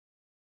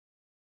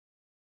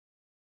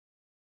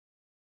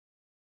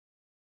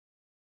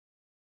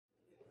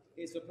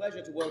It's a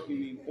pleasure to welcome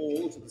you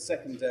all to the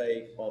second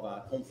day of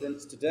our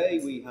conference.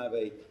 Today we have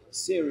a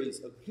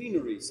series of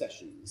plenary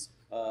sessions,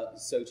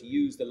 so to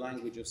use the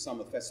language of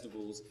summer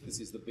festivals, this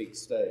is the big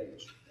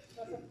stage.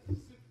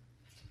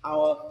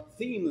 Our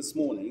theme this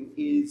morning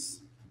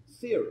is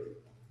theory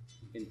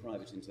in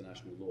private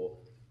international law.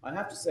 I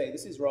have to say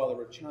this is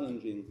rather a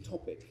challenging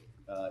topic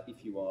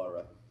if you are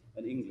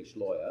an English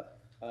lawyer.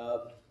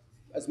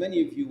 As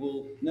many of you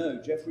will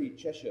know, Geoffrey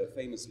Cheshire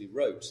famously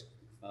wrote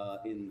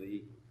in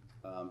the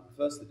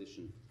first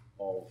edition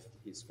of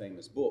his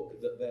famous book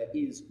that there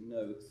is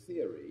no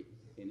theory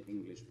in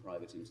English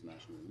private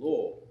international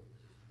law.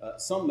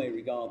 Some may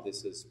regard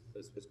this as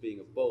being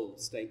a bold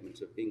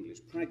statement of English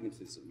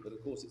pragmatism, but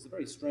of course it's a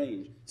very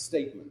strange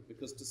statement,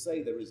 because to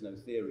say there is no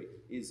theory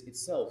is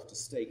itself to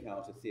stake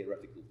out a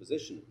theoretical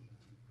position.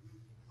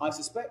 I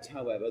suspect,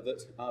 however,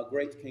 that our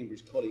great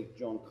Cambridge colleague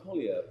John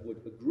Collier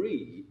would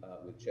agree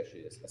with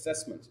Cheshire's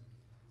assessment.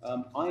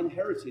 I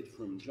inherited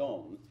from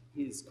John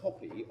his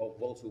copy of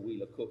Walter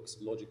Wheeler Cook's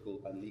Logical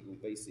and Legal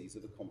Bases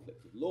of the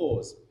Conflict of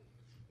Laws,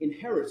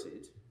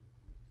 inherited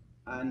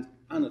and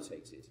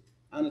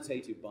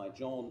annotated by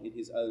John in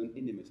his own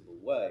inimitable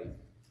way.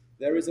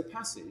 There is a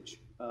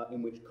passage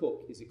in which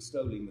Cook is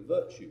extolling the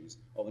virtues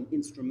of an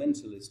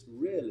instrumentalist,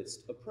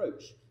 realist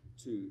approach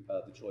to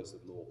the choice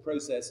of law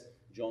process.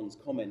 John's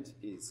comment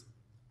is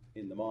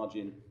in the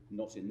margin,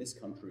 not in this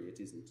country, it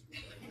isn't.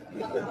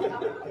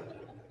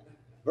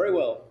 Very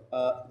well,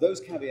 those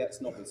caveats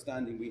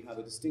notwithstanding, we have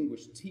a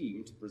distinguished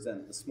team to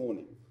present this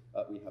morning.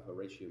 We have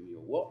Horatia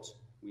Muir,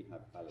 we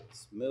have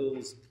Alex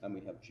Mills, and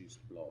we have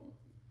Joost Blom.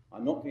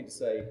 I'm not going to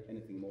say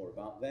anything more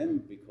about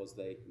them because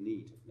they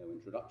need no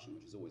introduction,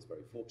 which is always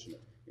very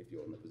fortunate if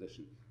you're in the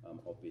position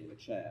of being a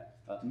chair.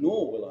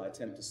 Nor will I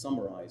attempt to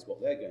summarize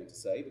what they're going to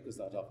say, because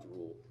that, after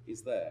all,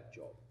 is their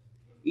job.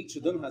 Each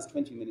of them has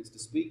 20 minutes to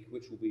speak,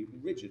 which will be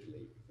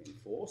rigidly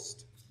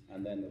enforced,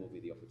 and then there will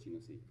be the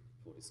opportunity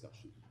for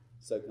discussion.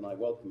 So can I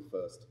welcome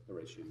first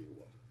Horatia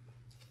Muir.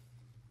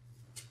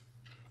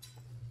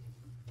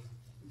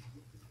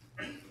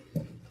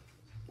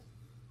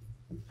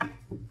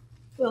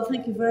 Well,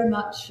 thank you very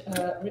much,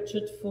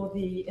 Richard, for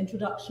the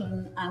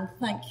introduction, and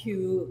thank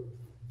you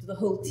to the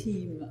whole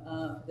team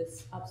for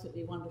this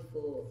absolutely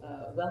wonderful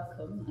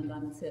welcome. And I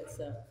must say it's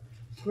a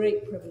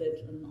great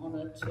privilege and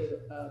honour to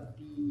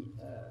be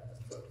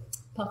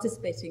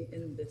participating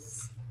in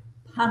this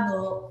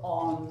panel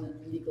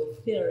on legal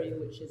theory,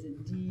 which is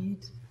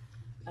indeed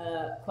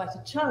quite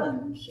a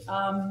challenge.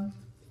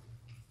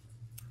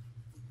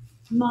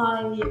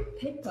 My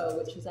paper,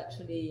 which is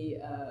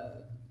actually,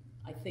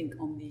 I think,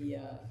 on the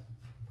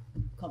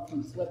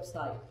conference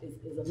website, is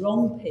a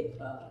long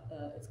paper.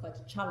 It's quite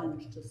a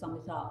challenge to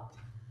sum it up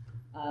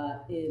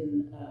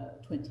in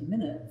 20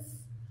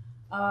 minutes.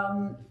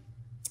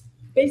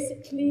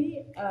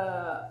 Basically,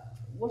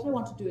 what I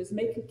want to do is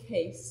make a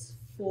case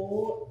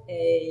for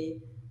a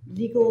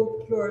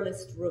legal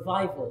pluralist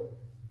revival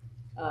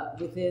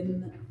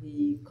within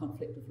the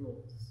conflict of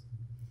laws.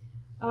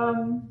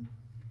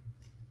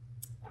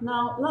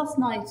 Now, last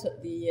night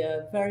at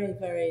the very,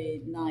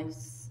 very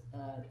nice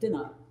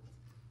dinner,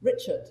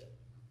 Richard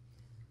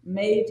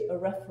made a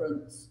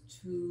reference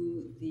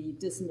to the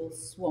dismal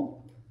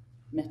swamp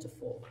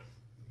metaphor.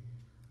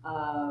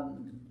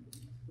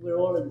 We're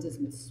all in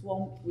dismal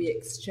swamp. We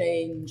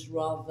exchange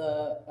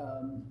rather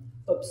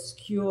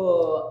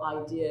obscure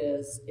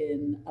ideas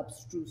in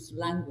abstruse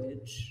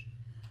language.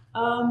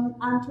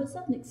 And to a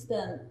certain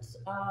extent,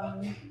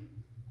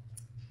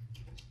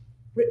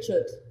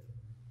 Richard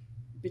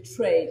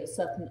betrayed a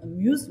certain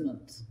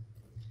amusement,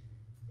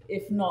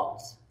 if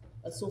not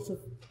a sort of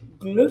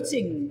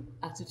gloating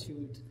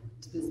attitude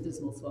to this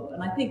dismal swamp.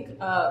 And I think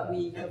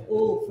we have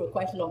all, for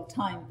quite a long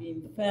time,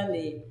 been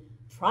fairly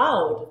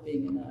proud of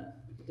being in a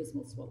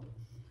dismal swamp.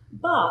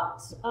 But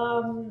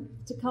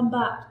to come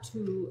back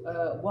to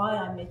why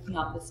I'm making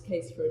up this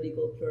case for a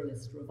legal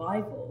pluralist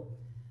revival,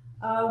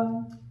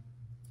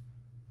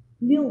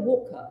 Neil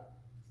Walker,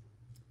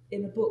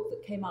 in a book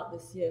that came out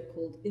this year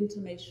called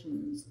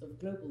Intimations of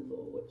Global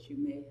Law, which you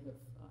may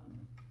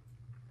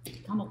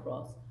have come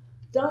across,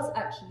 does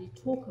actually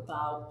talk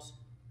about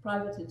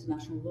private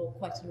international law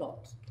quite a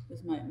lot.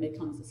 This may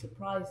come as a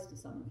surprise to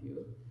some of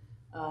you.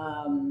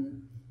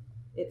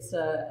 It's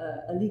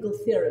a legal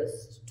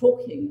theorist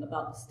talking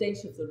about the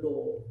state of the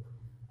law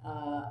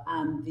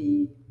and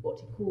what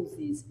he calls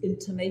these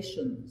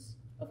intimations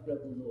of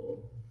global law.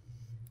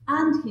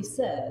 And he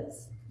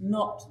says,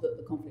 not that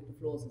the conflict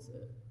of laws is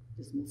a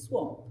dismal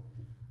swamp,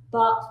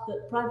 but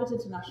that private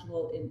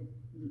international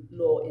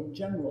law in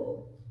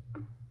general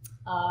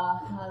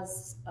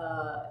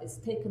is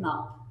taken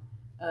up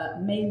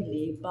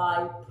mainly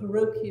by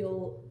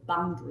parochial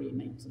boundary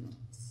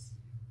maintenance.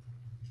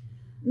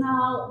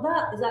 Now,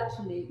 that is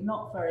actually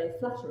not very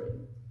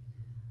flattering,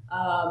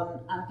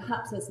 and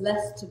perhaps there's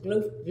less to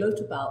gloat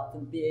about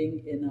than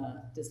being in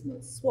a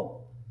dismal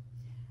swamp.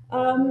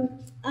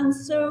 And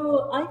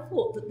so I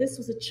thought that this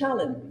was a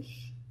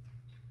challenge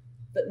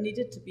that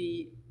needed to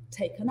be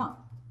taken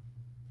up.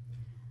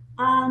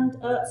 And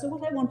so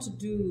what I want to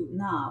do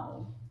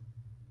now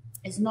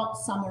is not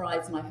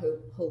summarize my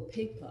whole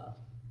paper,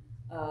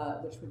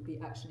 which would be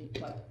actually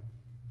quite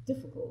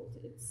difficult.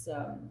 It's,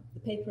 the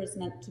paper is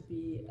meant to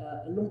be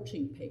a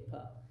launching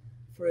paper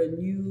for a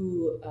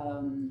new,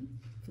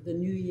 for the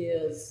New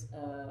Year's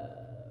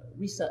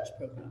research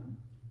program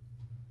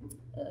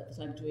that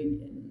I'm doing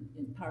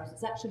in Paris.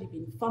 It's actually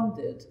been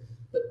funded,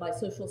 but by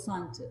social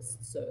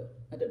scientists, so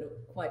I don't know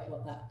quite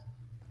what that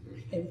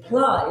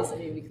implies. I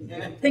mean, we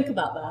can think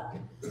about that.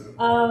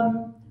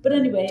 But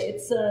anyway,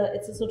 it's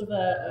a sort of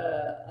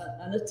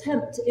an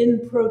attempt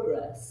in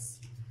progress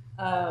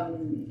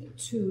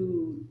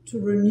to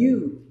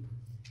renew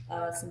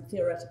some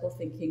theoretical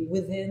thinking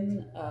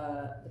within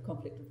the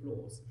conflict of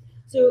laws.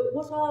 So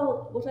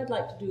what I'd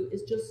like to do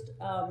is just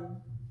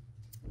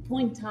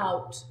point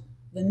out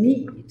the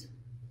need,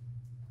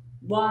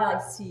 why I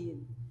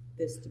see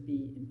this to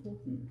be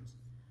important.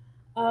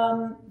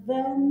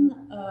 Then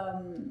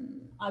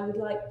I would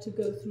like to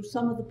go through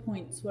some of the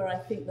points where I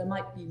think there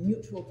might be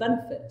mutual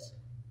benefit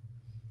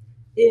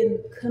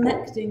in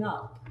connecting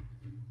up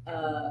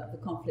the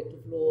conflict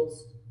of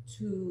laws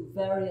to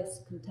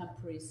various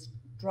contemporary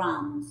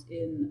strands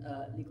in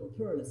legal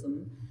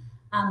pluralism.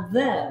 And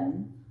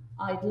then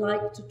I'd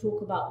like to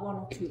talk about one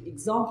or two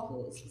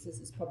examples, because this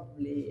is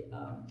probably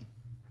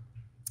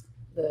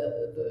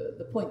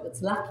the point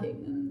that's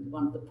lacking and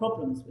one of the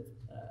problems with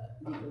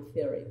legal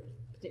theory,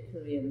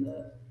 particularly in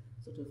the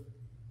sort of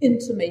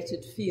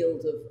intimated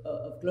field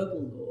of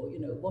global law. You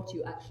know, what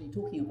you're actually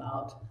talking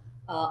about.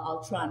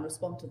 I'll try and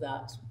respond to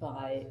that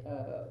by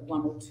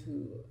one or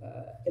two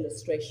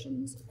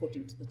illustrations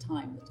according to the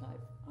time that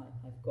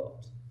I've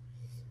got.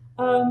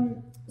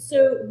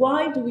 So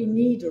why do we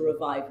need a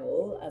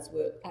revival, as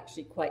we're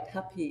actually quite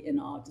happy in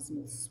our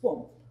dismal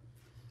swamp?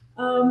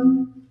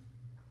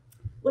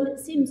 Well,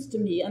 it seems to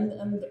me,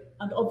 and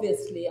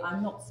obviously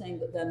I'm not saying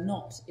that they're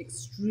not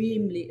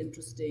extremely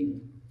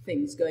interesting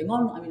things going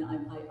on. I mean, I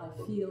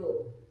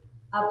feel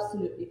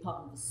absolutely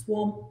part of the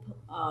swamp.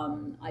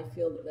 I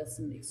feel that there's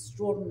some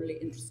extraordinarily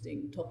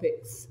interesting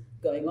topics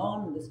going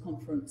on. This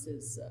conference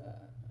is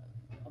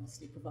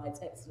obviously provides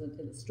excellent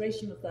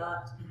illustration of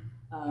that.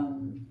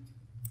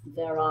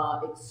 There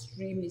are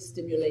extremely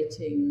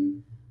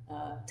stimulating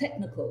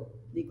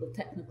legal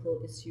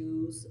technical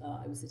issues.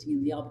 I was sitting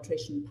in the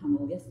arbitration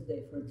panel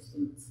yesterday, for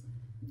instance.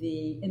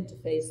 The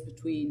interface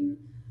between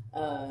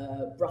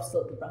the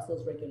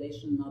Brussels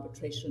regulation and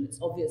arbitration, it's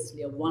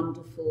obviously a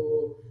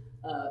wonderful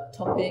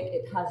topic.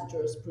 It has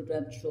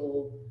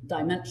jurisprudential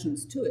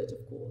dimensions to it,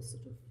 of course,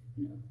 sort of,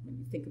 you know, when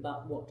you think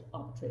about what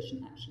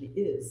arbitration actually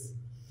is,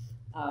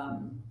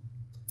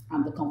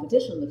 and the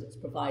competition that it's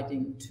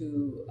providing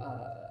to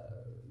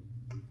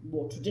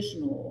more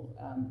traditional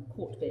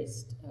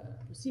court-based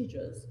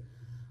procedures.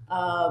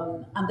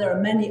 And there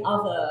are many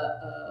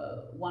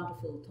other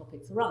wonderful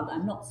topics around.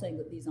 I'm not saying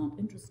that these aren't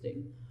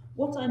interesting.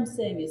 What I'm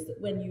saying is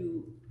that when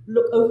you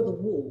look over the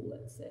wall,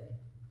 let's say,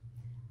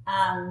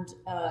 and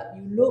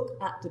you look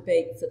at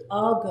debates that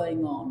are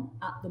going on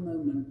at the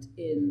moment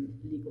in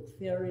legal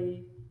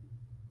theory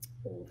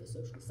or the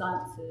social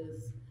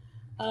sciences,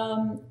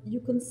 you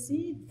can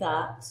see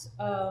that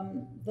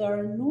there are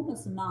an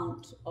enormous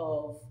amount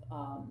of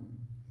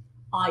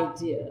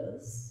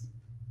ideas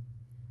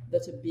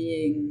that are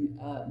being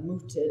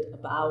mooted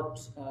about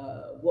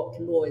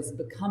what law is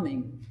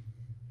becoming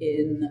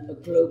in a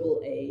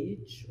global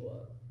age,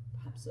 or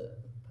perhaps a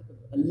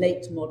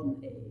late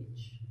modern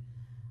age.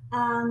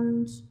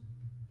 And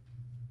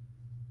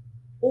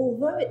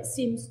although it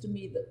seems to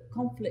me that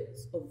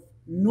conflicts of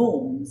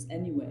norms,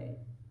 anyway,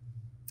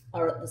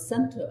 are at the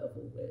center of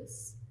all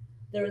this,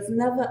 there is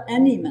never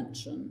any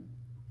mention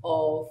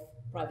of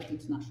private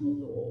international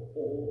law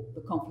or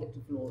the conflict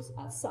of laws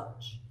as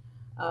such.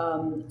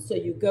 So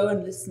you go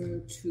and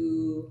listen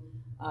to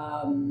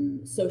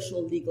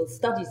social legal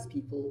studies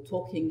people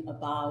talking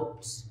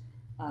about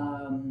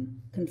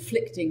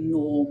conflicting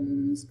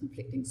norms,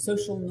 conflicting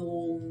social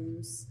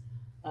norms.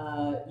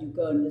 You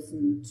go and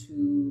listen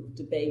to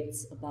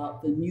debates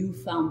about the new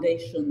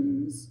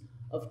foundations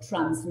of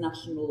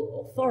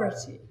transnational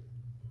authority.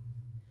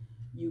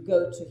 You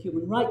go to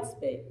human rights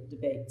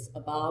debates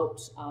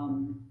about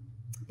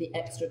the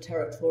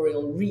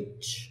extraterritorial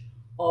reach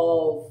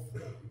of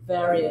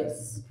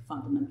various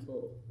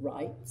fundamental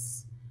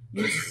rights.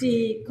 You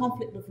see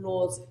conflict of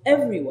laws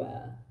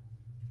everywhere,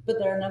 but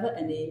there are never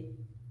any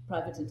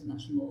private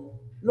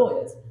international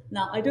lawyers.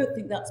 Now, I don't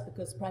think that's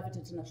because private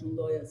international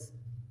lawyers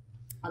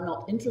are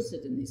not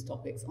interested in these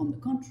topics, on the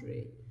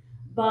contrary,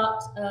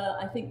 but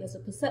I think there's a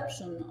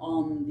perception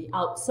on the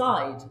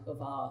outside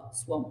of our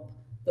swamp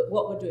that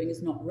what we're doing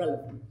is not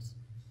relevant.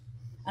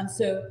 And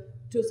so,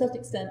 to a certain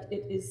extent,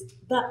 it is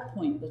that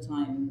point that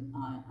I'm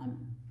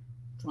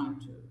trying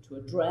to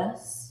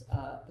address,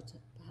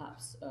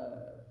 perhaps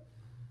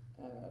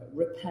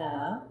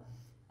repair.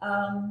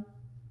 And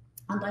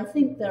I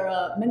think there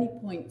are many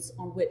points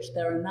on which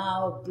there are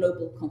now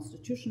global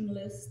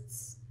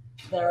constitutionalists,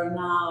 there are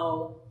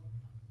now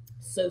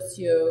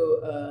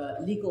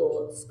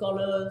socio-legal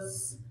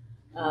scholars,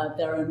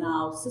 there are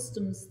now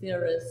systems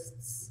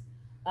theorists,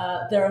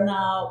 There are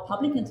now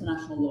public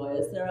international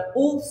lawyers. There are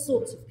all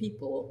sorts of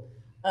people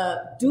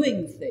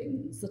doing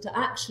things that are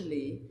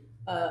actually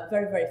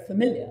very, very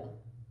familiar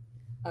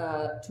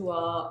to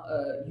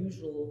our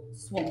usual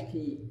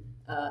swampy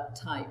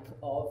type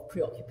of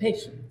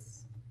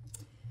preoccupations.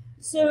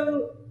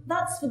 So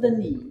that's for the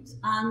need.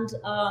 And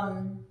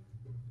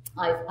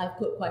I've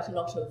put quite a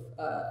lot of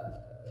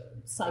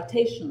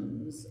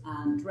citations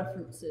and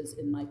references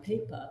in my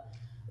paper.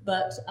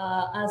 But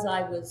as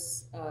I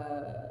was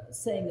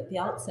saying at the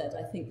outset,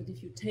 I think that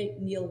if you take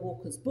Neil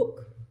Walker's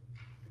book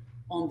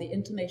on the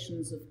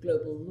intimations of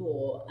global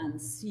law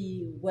and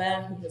see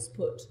where he has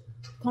put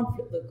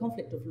the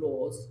conflict of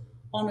laws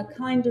on a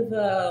kind of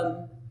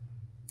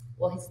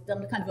he's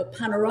done a kind of a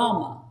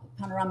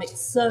panoramic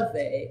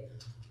survey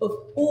of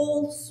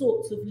all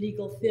sorts of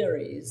legal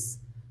theories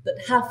that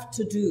have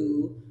to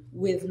do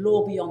with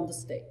law beyond the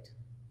state.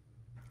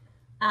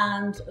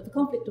 And the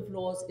conflict of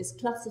laws is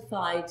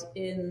classified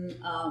in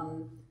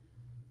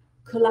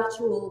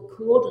collateral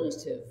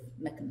coordinative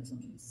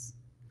mechanisms,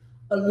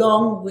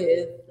 along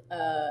with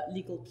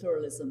legal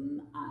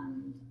pluralism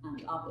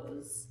and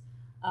others.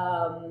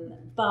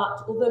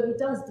 But although he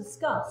does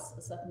discuss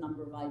a certain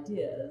number of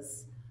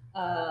ideas,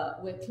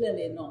 we're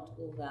clearly not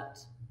all that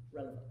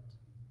relevant.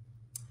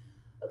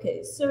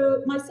 Okay,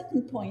 so my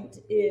second point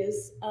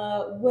is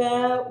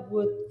where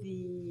would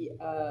the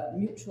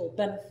mutual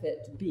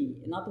benefit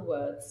be? In other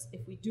words,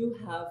 if we do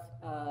have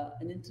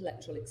an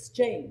intellectual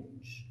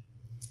exchange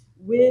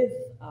with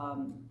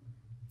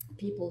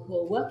people who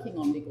are working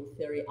on legal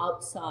theory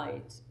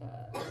outside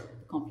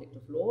the conflict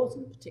of laws,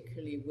 and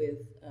particularly with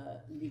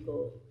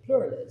legal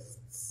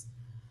pluralists,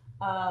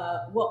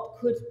 what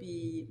could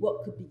be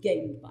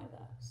gained by that?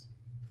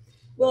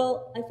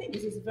 Well, I think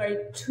this is a very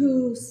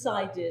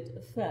two-sided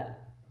affair.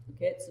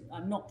 Okay,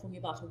 I'm not talking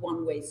about a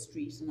one-way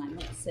street, and I'm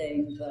not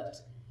saying that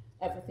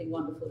everything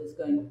wonderful is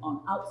going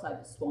on outside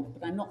the swamp,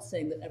 but I'm not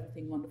saying that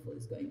everything wonderful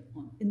is going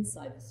on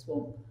inside the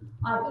swamp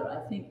either.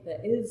 I think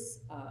there is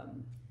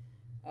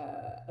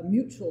a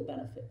mutual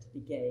benefit to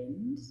be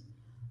gained.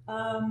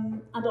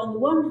 And on the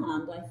one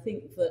hand, I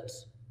think that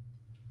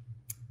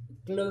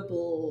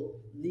global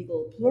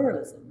legal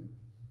pluralism,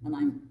 and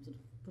I'm sort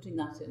of putting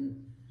that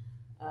in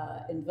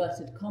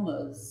inverted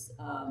commas,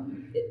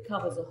 it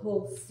covers a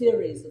whole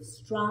series of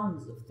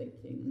strands of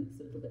thinking, and it's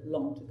a little bit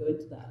long to go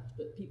into that,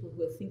 but people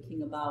who are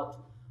thinking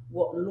about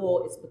what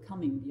law is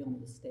becoming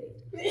beyond the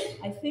state.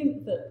 I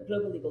think that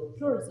global legal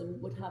pluralism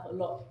would have a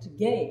lot to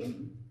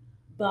gain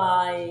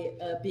by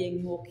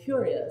being more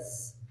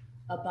curious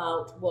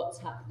about what's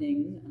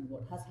happening and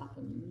what has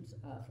happened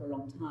for a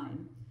long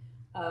time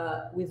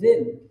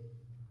within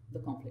the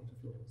conflict of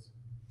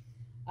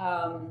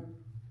laws.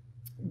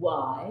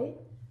 Why?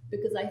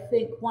 Because I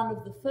think one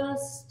of the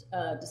first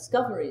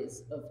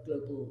discoveries of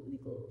global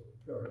legal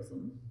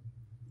pluralism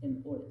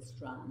in all its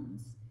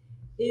strands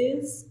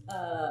is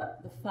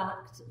the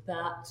fact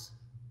that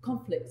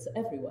conflicts are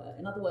everywhere.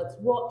 In other words,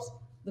 what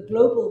the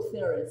global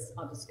theorists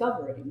are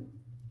discovering,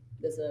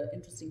 there's an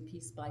interesting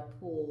piece by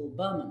Paul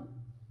Berman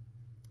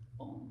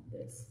on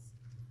this.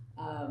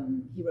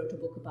 He wrote a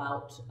book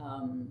about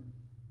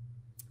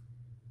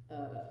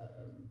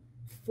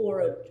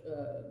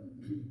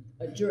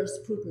a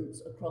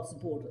jurisprudence across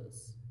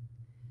borders.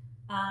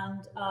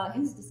 And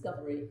his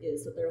discovery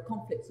is that there are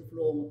conflicts of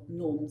law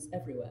norms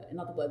everywhere. In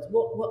other words,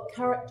 what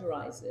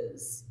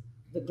characterizes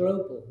the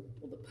global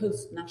or the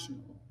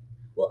post-national?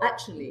 Well,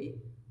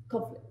 actually,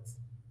 conflicts.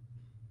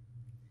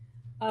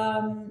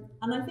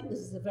 And I think this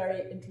is a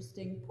very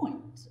interesting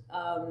point.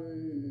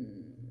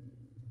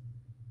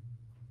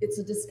 It's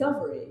a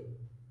discovery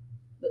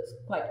that's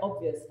quite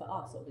obvious for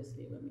us,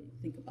 obviously, when we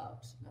think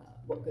about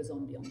what goes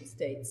on beyond the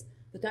states,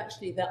 that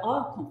actually there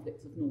are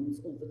conflicts of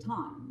norms all the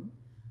time.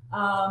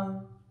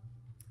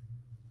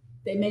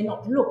 They may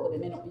not look, or they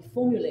may not be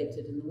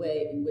formulated in the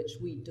way in which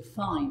we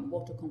define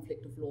what a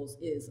conflict of laws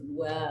is and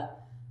where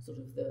sort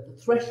of the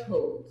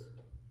threshold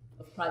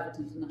of private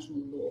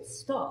international law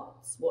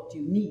starts. What do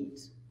you need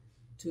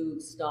to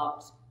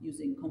start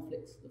using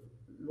conflicts of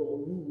law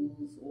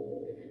rules,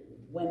 or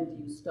when do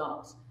you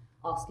start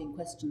asking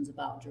questions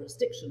about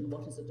jurisdiction?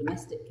 What is a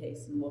domestic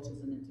case and what is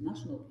an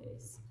international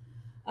case?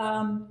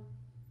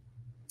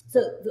 So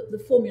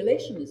the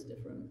formulation is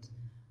different.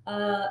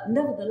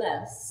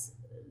 Nevertheless,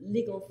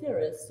 legal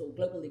theorists or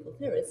global legal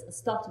theorists are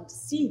starting to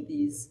see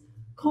these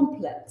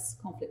complex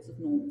conflicts of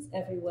norms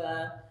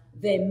everywhere.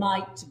 They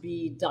might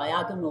be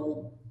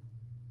diagonal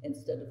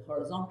instead of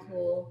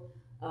horizontal.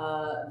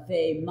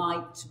 They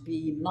might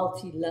be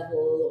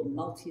multi-level or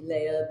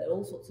multi-layered. There are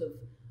all sorts of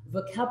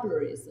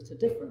vocabularies that are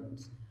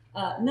different.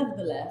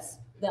 Nevertheless,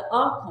 there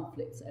are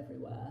conflicts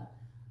everywhere.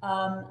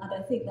 And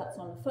I think that's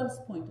on the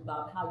first point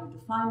about how you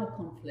define a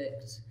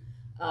conflict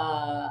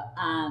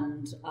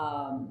and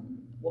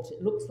what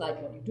it looks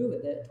like, what you do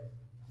with it,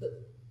 that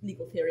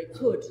legal theory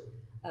could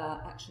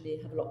actually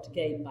have a lot to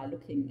gain by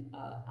looking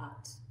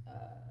at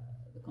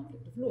the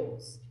conflict of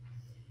laws.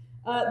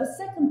 The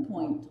second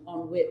point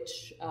on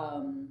which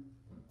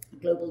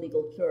global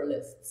legal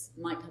pluralists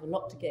might have a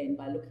lot to gain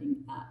by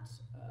looking at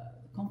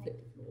the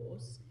conflict of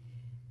laws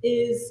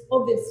is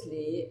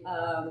obviously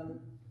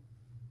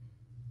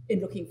in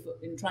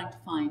trying to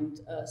find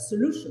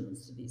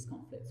solutions to these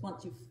conflicts.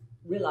 Once you've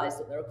realized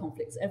that there are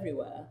conflicts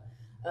everywhere,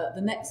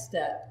 the next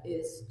step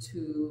is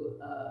to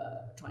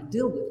try and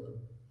deal with them.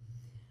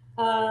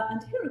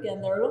 And here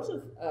again, there are a lot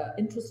of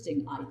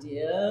interesting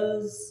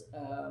ideas.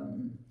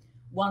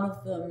 One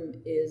of them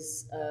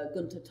is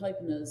Gunther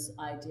Teubner's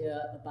idea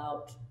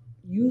about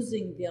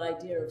using the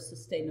idea of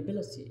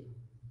sustainability,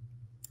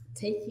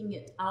 taking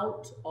it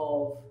out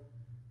of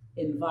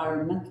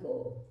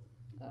environmental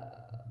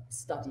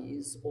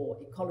studies or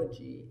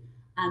ecology,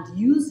 and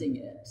using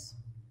it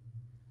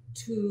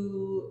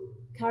to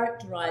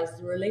characterize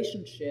the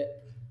relationship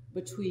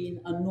between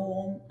a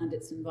norm and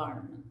its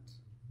environment.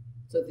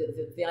 So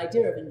the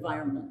idea of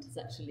environment has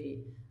actually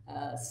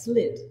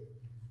slid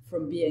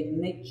from being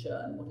nature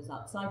and what is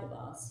outside of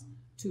us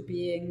to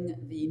being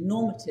the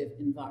normative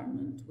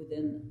environment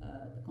within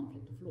the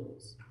conflict of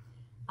laws.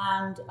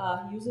 And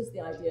he uses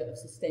the idea of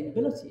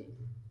sustainability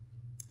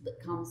that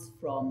comes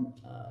from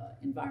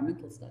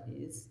environmental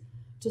studies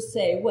to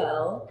say,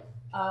 well,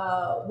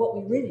 what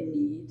we really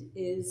need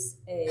is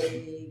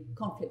a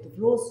conflict of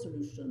laws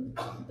solution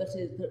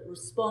that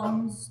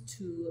responds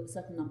to a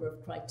certain number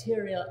of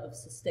criteria of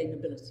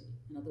sustainability.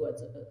 In other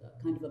words, a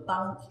kind of a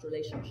balanced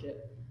relationship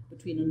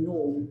between a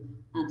norm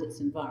and its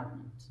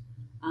environment.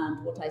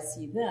 And what I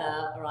see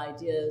there are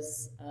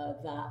ideas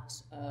that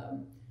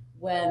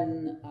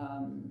when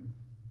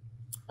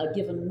a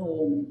given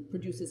norm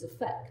produces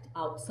effect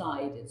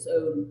outside its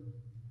own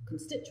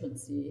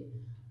constituency,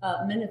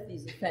 many of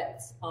these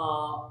effects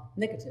are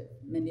negative.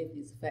 Many of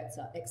these effects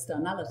are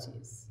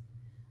externalities.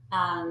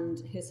 And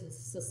his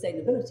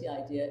sustainability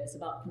idea is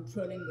about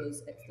controlling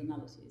those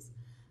externalities.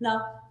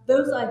 Now,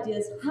 those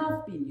ideas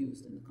have been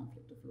used in the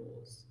conflict of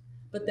laws,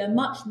 but they're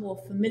much more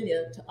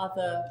familiar to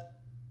other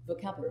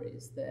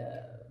vocabularies.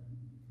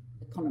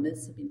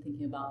 Economists have been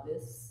thinking about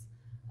this,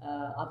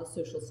 other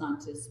social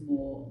scientists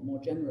more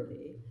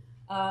generally.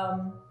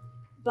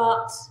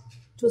 But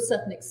to a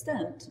certain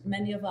extent,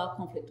 many of our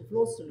conflict of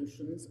law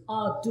solutions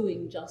are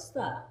doing just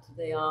that.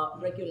 They are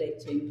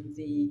regulating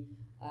the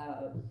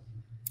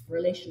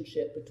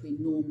relationship between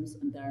norms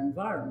and their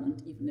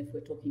environment, even if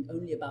we're talking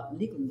only about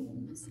legal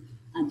norms,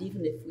 and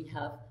even if we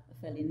have a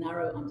fairly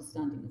narrow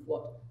understanding of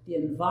what the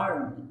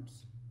environment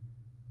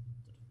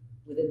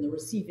within the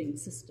receiving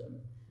system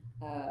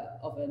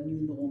of a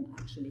new norm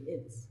actually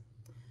is.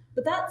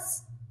 But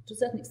that's, to a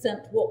certain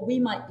extent, what we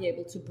might be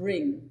able to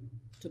bring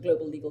to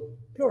global legal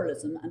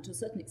pluralism, and to a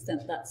certain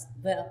extent, that's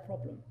their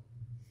problem.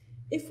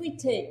 If we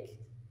take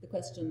the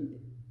question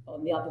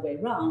on the other way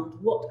round,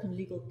 what can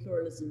legal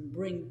pluralism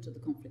bring to the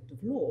conflict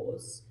of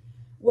laws?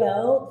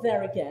 Well,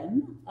 there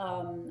again,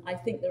 I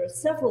think there are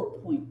several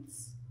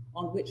points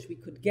on which we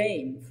could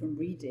gain from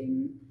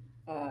reading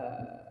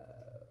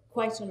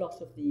quite a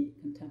lot of the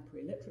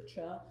contemporary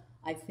literature.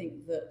 I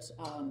think that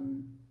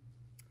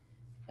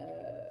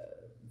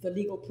the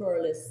legal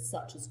pluralists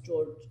such as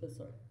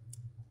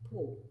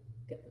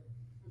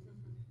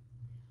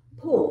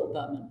Paul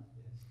Berman,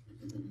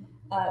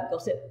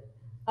 got it,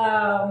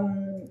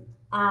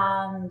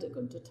 and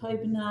Gunther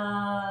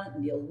Teubner,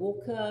 Neil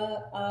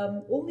Walker,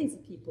 all these are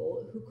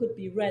people who could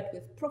be read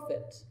with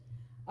profit.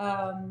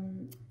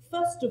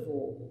 First of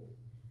all,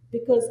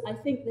 because I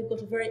think they've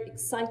got a very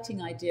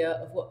exciting idea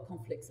of what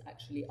conflicts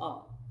actually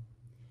are.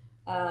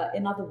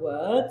 In other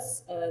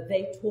words,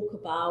 they talk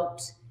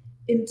about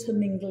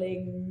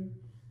intermingling,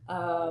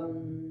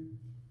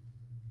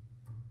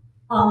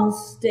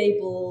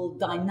 unstable,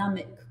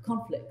 dynamic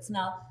conflicts.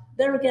 Now,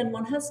 there again,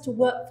 one has to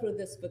work through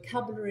this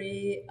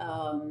vocabulary.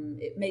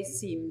 It may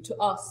seem to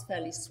us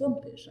fairly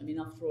swampish. I mean,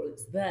 after all,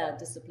 it's their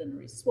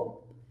disciplinary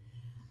swamp.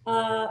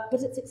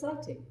 But it's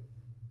exciting.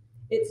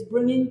 It's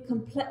bringing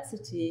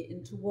complexity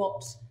into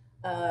what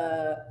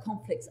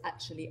conflicts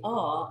actually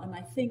are, and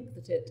I think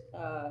that it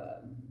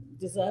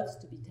deserves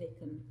to be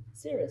taken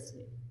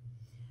seriously.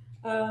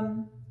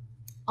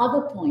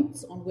 Other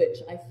points on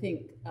which I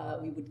think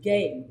we would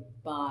gain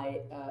by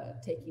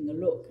taking a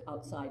look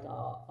outside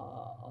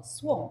our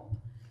swamp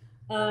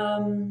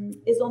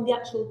is on the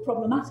actual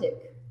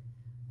problematic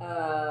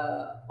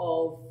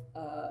of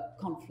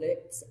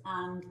conflicts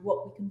and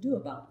what we can do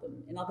about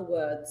them. In other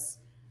words,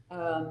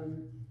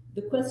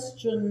 the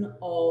question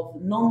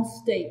of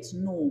non-state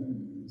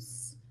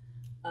norms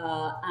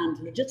and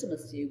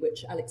legitimacy,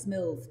 which Alex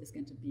Mills is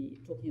going to be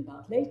talking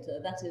about later,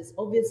 that is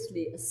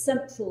obviously a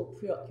central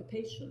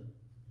preoccupation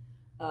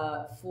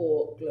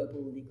for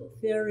global legal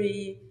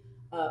theory.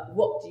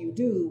 What do you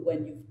do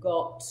when you've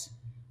got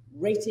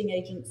rating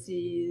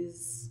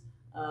agencies,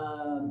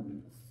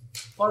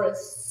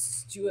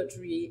 forest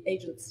stewardry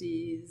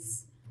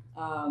agencies,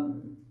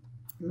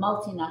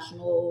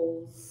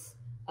 multinationals,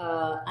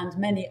 and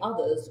many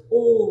others,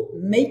 all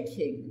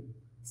making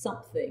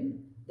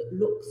something that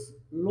looks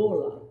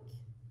law-like,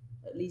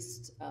 at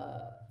least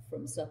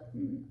from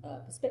certain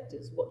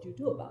perspectives? What do you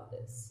do about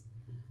this?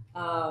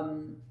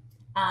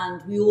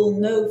 And we all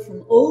know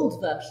from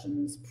old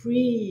versions,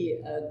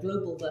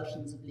 pre-global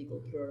versions of legal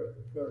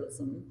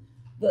pluralism,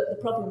 the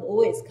problem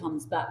always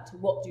comes back to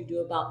what do you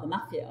do about the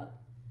mafia,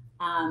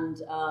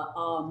 and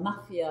are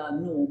mafia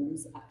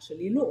norms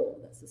actually law?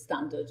 That's a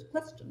standard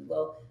question.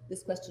 Well,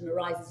 this question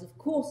arises, of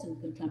course, in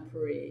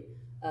contemporary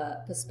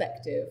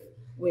perspective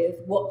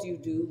with what do you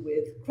do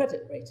with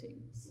credit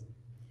ratings?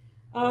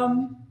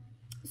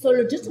 So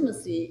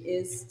legitimacy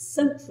is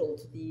central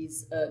to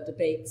these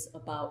debates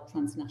about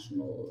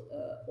transnational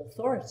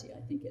authority.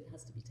 I think it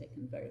has to be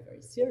taken very,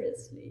 very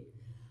seriously.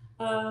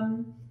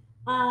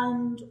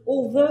 And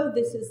although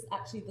this is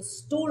actually the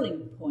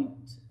stalling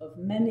point of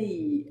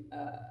many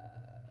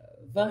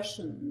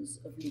versions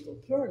of legal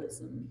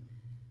pluralism,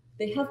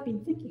 they have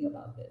been thinking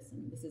about this,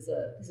 and this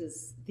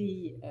is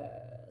the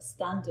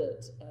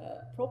standard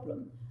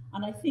problem.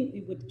 And I think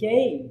we would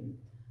gain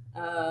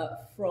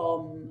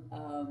from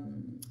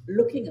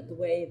looking at the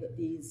way that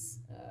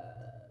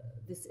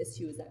this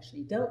issue is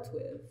actually dealt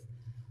with.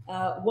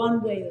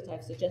 One way that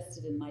I've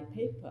suggested in my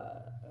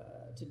paper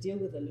to deal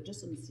with the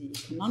legitimacy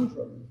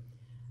conundrum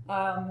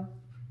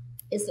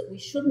is that we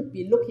shouldn't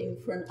be looking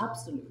for an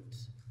absolute.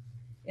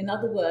 In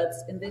other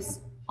words, in this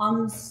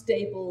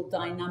unstable,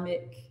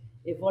 dynamic,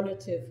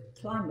 evolutive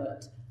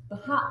climate,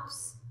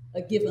 perhaps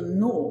a given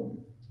norm,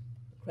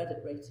 a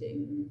credit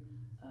rating,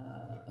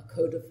 a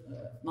code of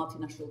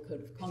multinational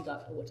code of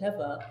conduct or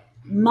whatever,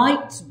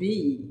 might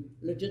be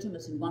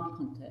legitimate in one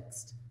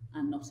context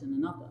and not in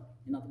another.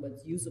 In other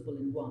words, usable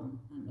in one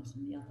and not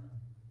in the other.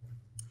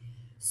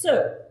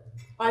 So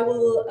I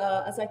will,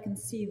 as I can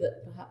see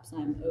that perhaps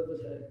I'm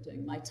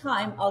overdoing my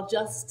time, I'll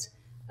just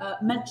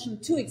mention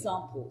two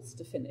examples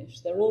to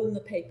finish. They're all in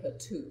the paper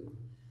too.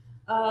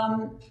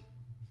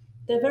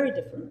 They're very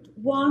different.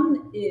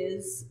 One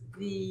is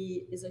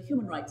a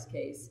human rights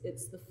case.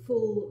 It's the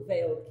full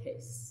veil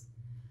case.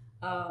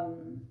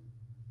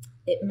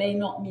 It may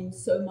not mean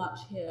so much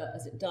here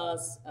as it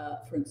does,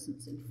 for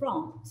instance, in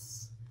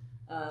France,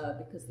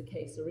 because the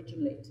case that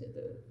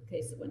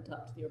went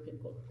up to the European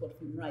Court of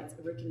Human Rights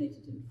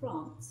originated in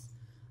France.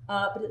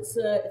 But it's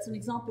an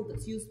example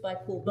that's used by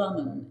Paul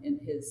Berman in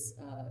his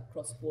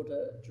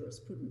cross-border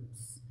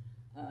jurisprudence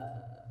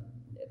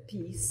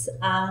piece,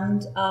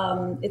 and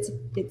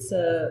it's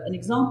an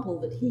example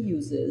that he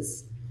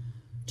uses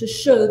to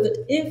show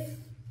that if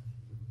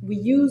we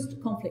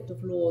used conflict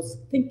of laws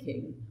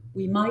thinking,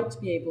 we might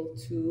be able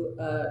to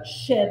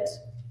shed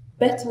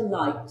better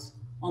light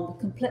on the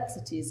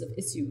complexities of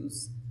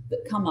issues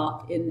that come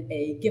up in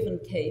a given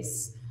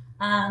case,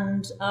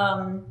 and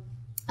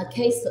a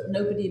case that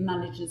nobody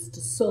manages to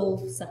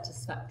solve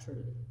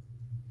satisfactorily.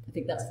 I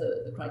think that's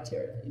the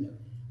criteria.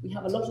 We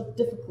have a lot of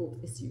difficult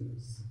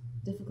issues,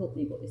 difficult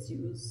legal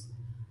issues.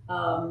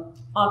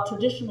 Our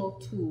traditional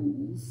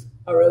tools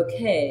are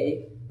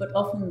okay, but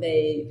often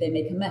they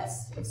make a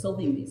mess of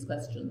solving these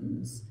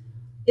questions.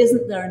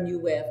 Isn't there a new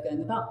way of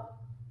going about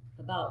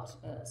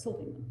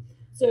solving them?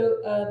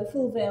 So the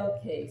full veil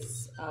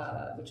case,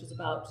 which is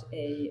about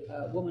a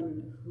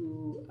woman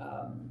who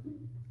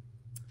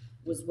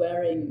was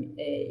wearing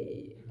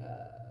a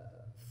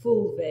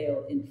full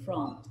veil in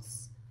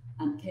France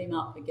and came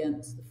up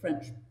against the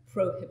French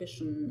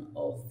prohibition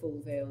of full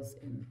veils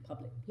in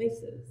public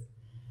places,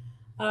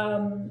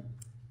 can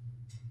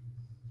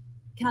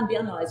be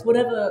analysed,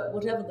 whatever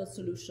the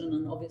solution,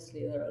 and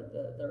obviously there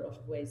are a lot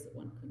of ways that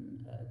one can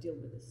deal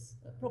with this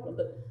problem.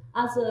 But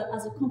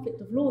as a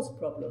conflict of laws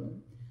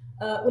problem,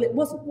 well, it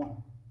wasn't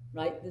one,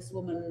 right? This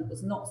woman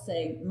was not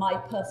saying, my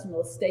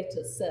personal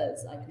status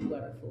says I can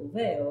wear a full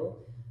veil.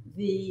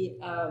 The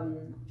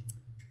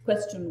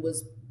question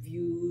was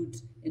viewed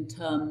in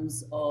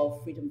terms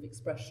of freedom of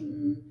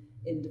expression,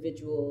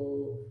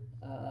 individual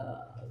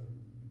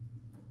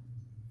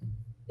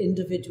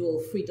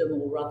freedom,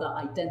 or rather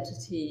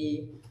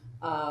identity,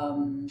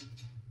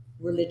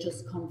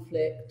 religious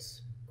conflict,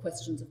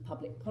 questions of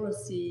public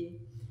policy.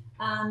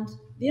 And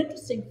the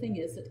interesting thing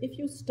is that if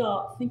you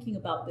start thinking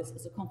about this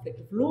as a conflict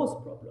of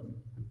laws problem,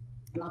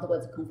 in other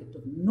words, a conflict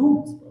of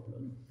norms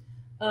problem,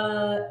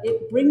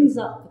 it brings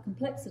up the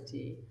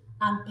complexity,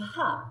 and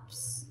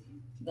perhaps,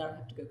 there I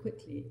have to go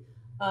quickly,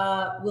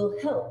 will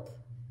help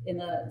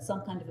in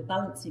some kind of a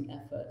balancing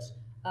effort,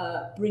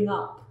 bring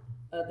up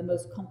the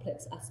most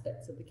complex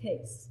aspects of the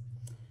case.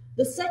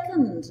 The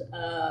second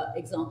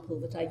example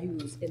that I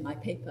use in my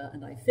paper,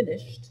 and I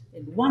finished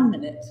in 1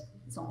 minute,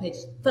 it's on page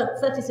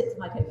 36 of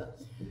my paper.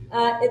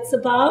 It's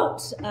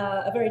about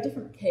a very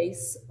different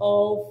case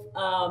of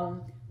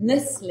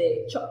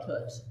Nestlé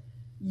chocolate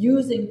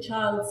using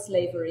child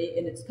slavery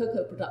in its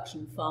cocoa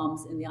production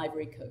farms in the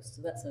Ivory Coast.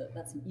 So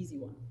that's an easy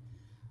one.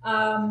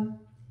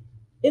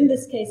 In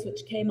this case,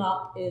 which came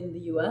up in the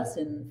US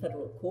in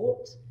federal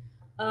court,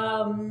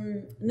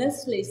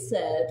 Nestlé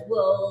said,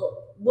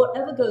 well,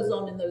 whatever goes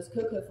on in those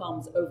cocoa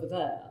farms over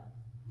there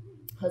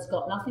has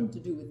got nothing to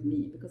do with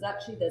me, because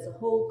actually there's a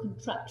whole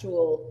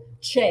contractual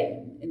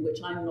chain in which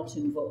I'm not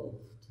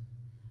involved.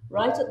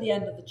 Right at the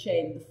end of the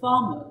chain, the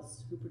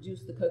farmers who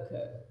produce the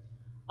cocoa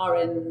are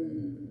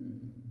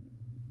in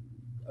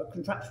a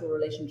contractual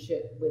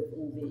relationship with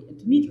all the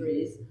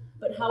intermediaries,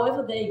 but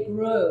however they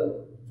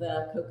grow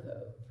their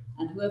cocoa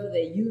and whoever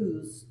they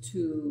use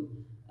to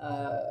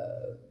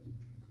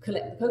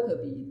collect the cocoa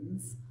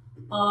beans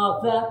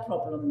are their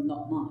problem,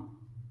 not mine.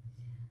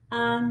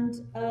 And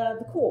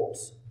the court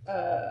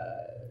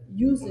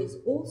uses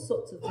all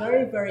sorts of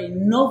very, very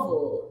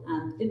novel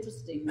and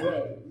interesting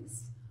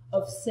ways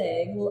of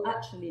saying, well,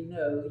 actually,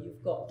 no,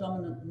 you've got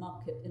dominant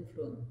market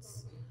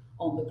influence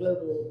on the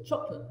global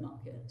chocolate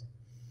market.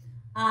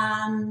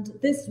 And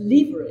this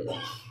leverage,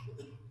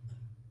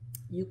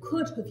 you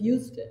could have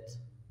used it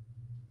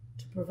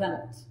to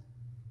prevent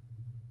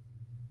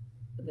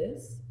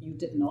this. You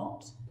did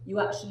not. You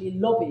actually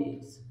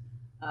lobbied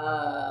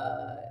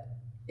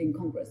in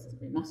Congress, doesn't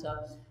really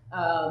matter,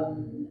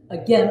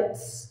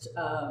 against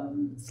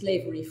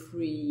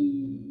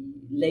slavery-free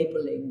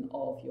labelling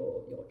of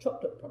your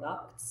chocolate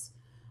products.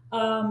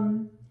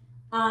 And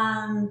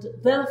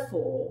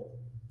therefore,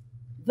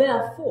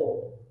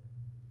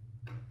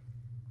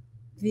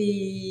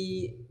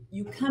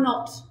 you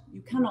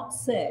cannot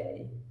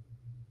say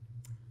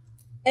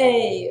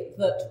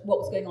that what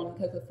was going on in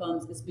cocoa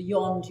farms is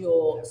beyond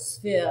your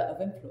sphere of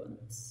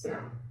influence.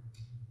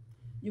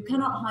 You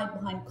cannot hide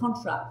behind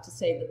contract to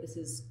say that this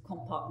is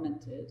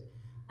compartmented,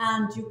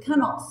 and you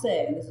cannot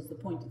say, and this is the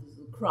point of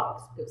the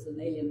crux, because it's an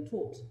alien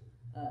tort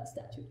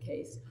statute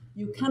case,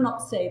 you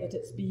cannot say that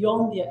it's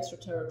beyond the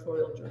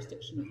extraterritorial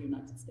jurisdiction of the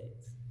United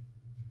States.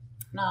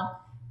 Now,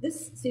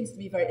 this seems to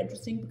be very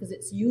interesting because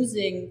it's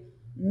using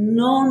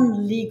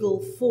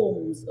non-legal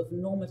forms of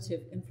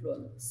normative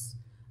influence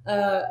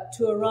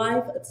to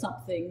arrive at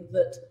something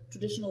that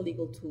traditional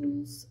legal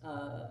tools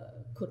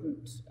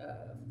couldn't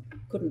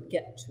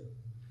get to.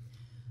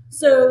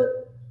 So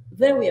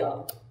there we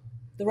are.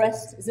 The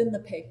rest is in the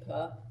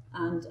paper,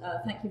 and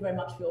thank you very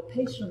much for your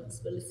patience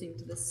for listening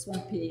to this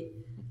swampy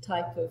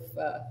type of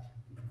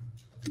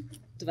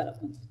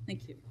development.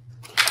 Thank you.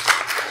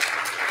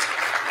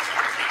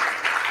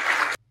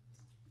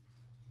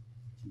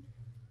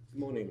 Good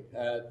morning.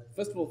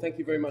 First of all, thank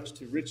you very much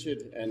to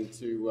Richard and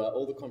to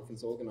all the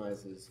conference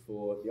organisers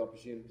for the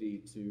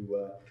opportunity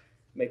to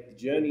make the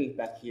journey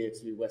back here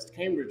to West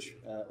Cambridge,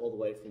 all the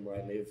way from where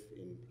I live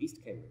in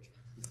East Cambridge.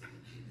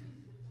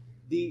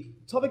 The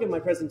topic of my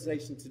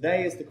presentation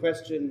today is the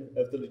question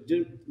of the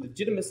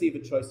legitimacy of a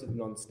choice of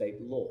non-state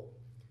law.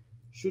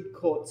 Should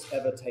courts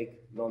ever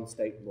take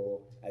non-state law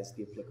as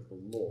the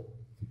applicable law?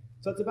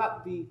 So it's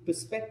about the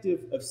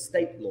perspective of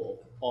state law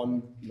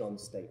on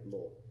non-state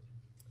law.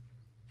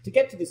 To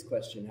get to this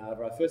question,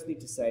 however, I first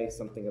need to say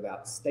something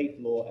about state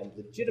law and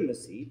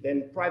legitimacy,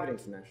 then private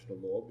international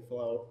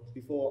law,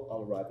 before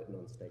I'll arrive at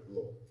non-state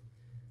law.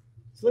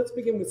 So let's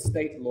begin with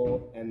state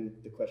law and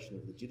the question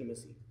of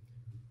legitimacy.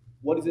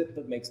 What is it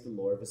that makes the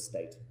law of a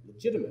state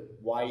legitimate?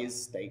 Why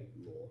is state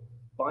law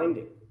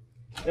binding?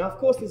 Now, of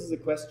course, this is a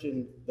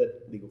question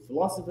that legal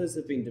philosophers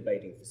have been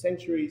debating for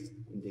centuries,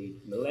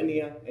 indeed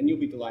millennia, and you'll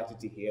be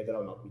delighted to hear that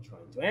I'll not be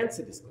trying to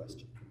answer this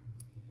question.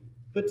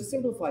 But to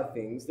simplify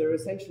things, there are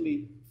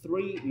essentially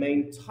three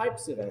main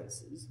types of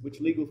answers which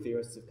legal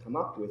theorists have come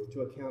up with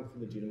to account for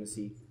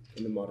legitimacy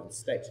in the modern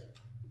state.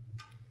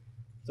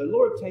 So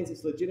law obtains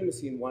its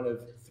legitimacy in one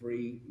of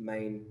three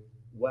main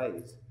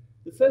ways.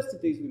 The first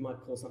of these we might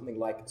call something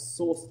like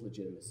source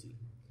legitimacy.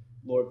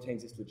 Law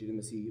obtains its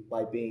legitimacy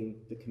by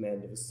being the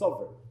command of a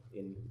sovereign,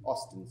 in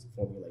Austin's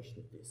formulation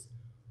of this,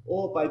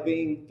 or by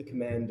being the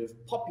command of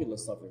popular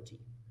sovereignty.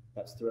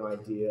 That's through an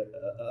idea,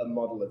 a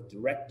model of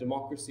direct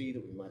democracy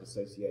that we might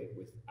associate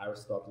with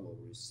Aristotle or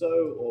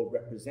Rousseau, or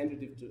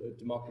representative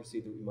democracy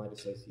that we might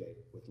associate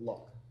with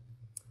Locke.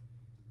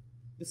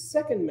 The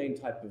second main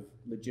type of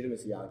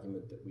legitimacy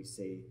argument that we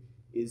see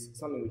is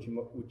something which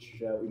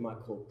we might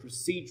call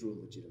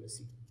procedural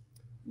legitimacy.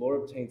 Law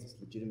obtains its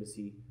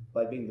legitimacy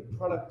by being the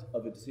product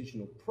of a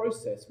decisional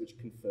process which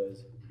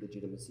confers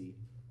legitimacy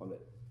on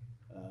it.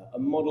 A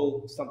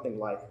model something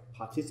like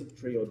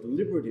participatory or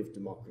deliberative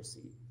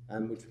democracy,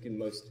 which we can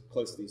most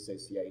closely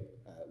associate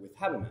with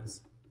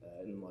Habermas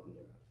in the modern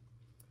era.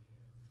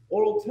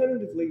 Or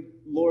alternatively,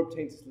 law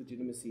obtains its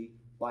legitimacy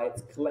by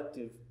its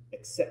collective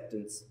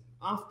acceptance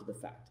after the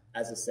fact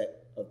as a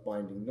set of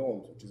binding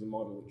norms, which is a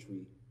model which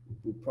we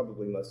will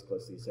probably most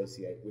closely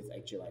associate with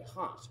HLA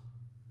Hart.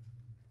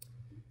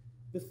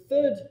 The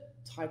third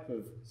type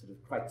of sort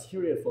of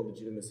criteria for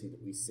legitimacy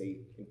that we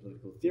see in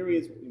political theory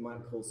is what we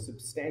might call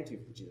substantive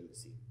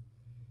legitimacy.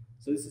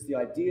 So this is the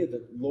idea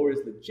that law is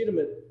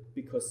legitimate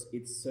because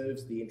it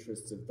serves the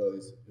interests of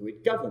those who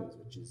it governs,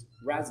 which is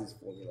Raz's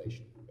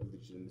formulation of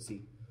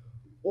legitimacy,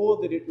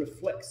 or that it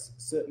reflects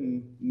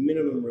certain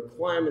minimum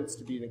requirements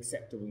to be an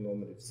acceptable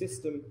normative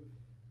system,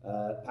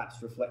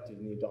 perhaps reflected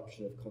in the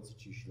adoption of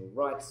constitutional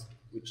rights,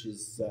 which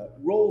is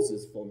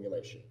Rawls's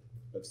formulation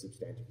of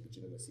substantive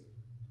legitimacy.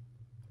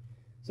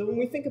 So when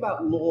we think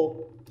about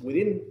law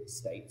within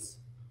states,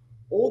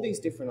 all these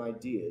different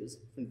ideas,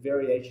 different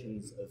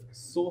variations of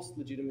source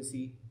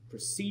legitimacy,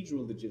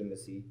 procedural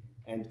legitimacy,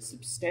 and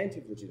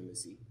substantive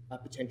legitimacy are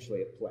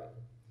potentially at play.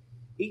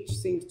 Each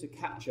seems to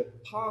capture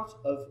part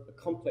of a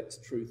complex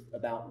truth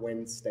about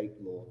when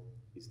state law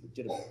is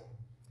legitimate.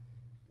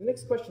 The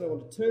next question I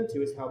want to turn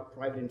to is how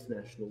private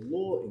international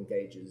law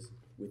engages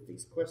with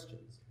these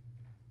questions.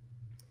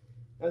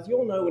 As you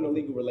all know, when a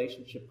legal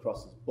relationship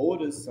crosses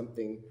borders,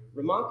 something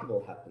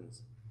remarkable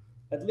happens.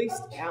 At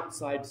least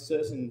outside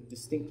certain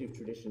distinctive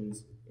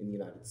traditions in the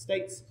United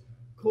States,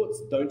 courts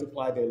don't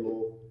apply their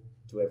law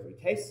to every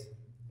case,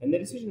 and their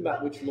decision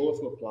about which law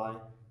to apply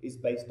is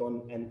based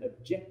on an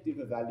objective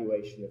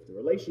evaluation of the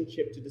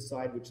relationship to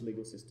decide which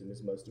legal system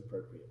is most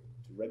appropriate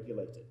to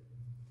regulate it.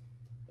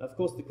 Now, of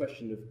course, the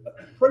question of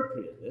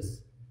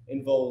appropriateness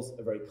involves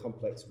a very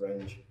complex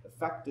range of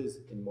factors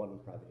in modern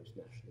private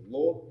international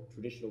law,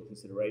 traditional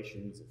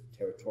considerations of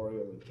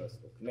territorial and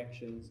personal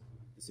connections,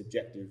 the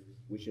subjective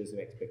wishes and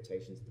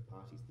expectations of the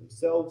parties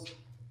themselves,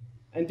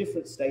 and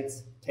different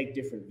states take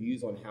different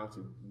views on how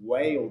to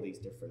weigh all these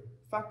different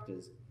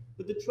factors,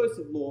 but the choice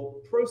of law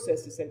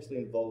process essentially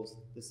involves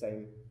the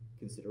same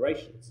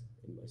considerations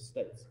in most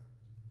states.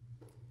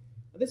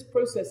 Now, this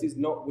process is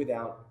not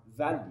without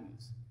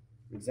values.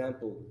 For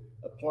example,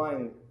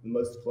 applying the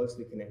most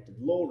closely connected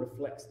law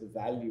reflects the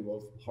value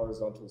of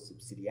horizontal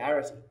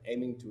subsidiarity,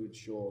 aiming to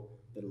ensure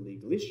that a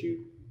legal issue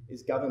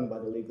is governed by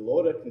the legal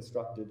order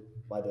constructed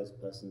by those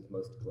persons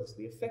most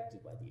closely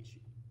affected by the issue.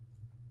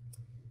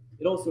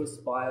 It also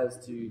aspires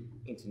to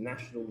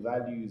international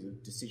values of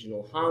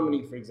decisional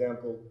harmony, for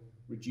example,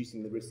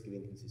 reducing the risk of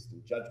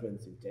inconsistent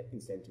judgments,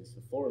 incentives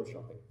for forum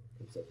shopping,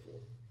 and so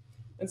forth.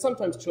 And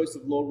sometimes choice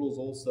of law rules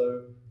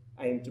also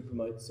aim to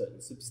promote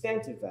certain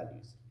substantive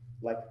values,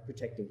 like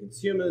protecting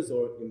consumers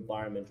or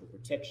environmental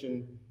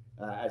protection,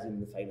 as in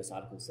the famous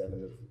Article 7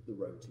 of the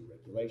Rome II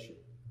regulation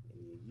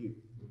in the EU.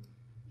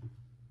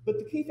 But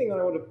the key thing that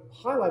I want to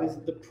highlight is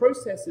that the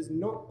process is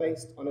not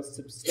based on a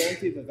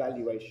substantive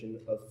evaluation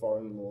of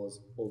foreign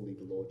laws or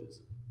legal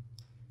orders.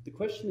 The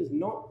question is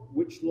not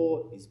which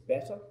law is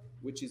better,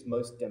 which is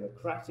most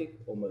democratic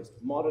or most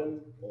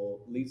modern or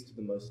leads to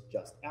the most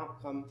just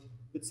outcome,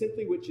 but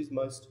simply which is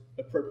most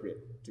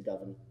appropriate to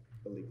govern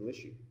a legal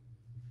issue.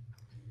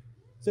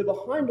 So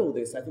behind all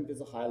this, I think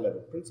there's a higher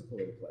level principle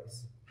in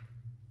place.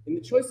 In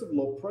the choice of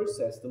law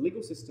process, the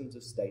legal systems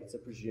of states are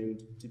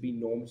presumed to be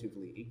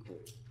normatively equal.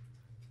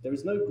 There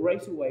is no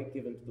greater weight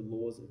given to the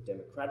laws of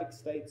democratic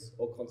states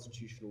or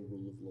constitutional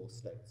rule of law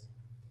states.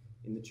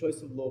 In the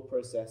choice of law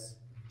process,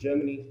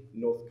 Germany,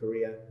 North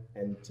Korea,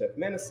 and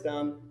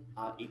Turkmenistan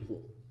are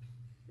equal.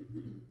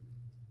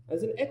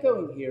 There's an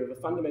echoing here of a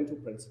fundamental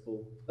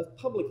principle of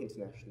public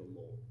international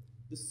law,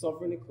 the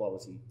sovereign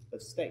equality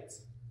of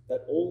states,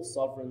 that all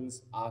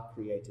sovereigns are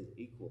created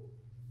equal.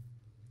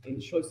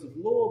 In choice of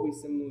law, we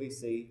similarly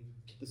see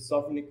the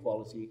sovereign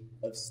equality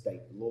of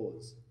state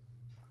laws.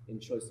 In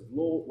choice of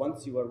law,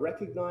 once you are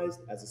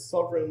recognized as a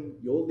sovereign,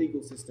 your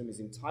legal system is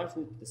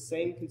entitled to the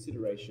same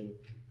consideration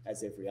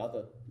as every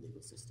other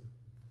legal system.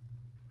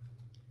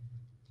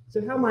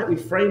 So how might we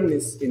frame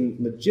this in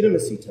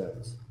legitimacy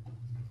terms?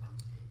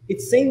 It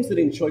seems that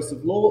in choice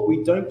of law,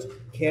 we don't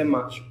care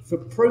much for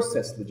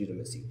process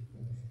legitimacy.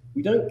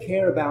 We don't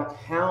care about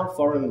how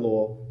foreign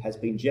law has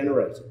been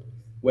generated,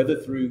 whether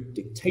through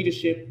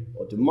dictatorship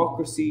or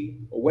democracy,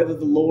 or whether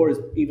the law has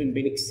even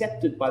been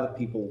accepted by the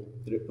people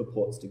that it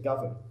purports to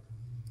govern.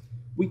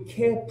 We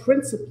care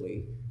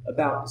principally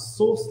about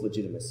source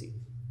legitimacy,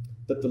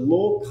 that the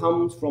law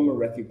comes from a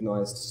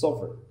recognized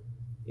sovereign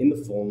in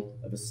the form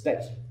of a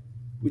state,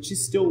 which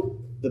is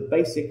still the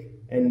basic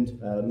and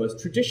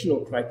most traditional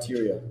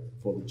criteria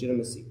for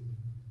legitimacy.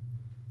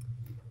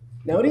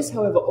 Now, it is,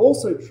 however,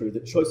 also true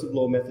that choice of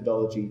law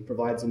methodology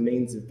provides a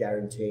means of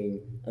guaranteeing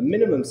a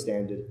minimum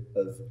standard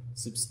of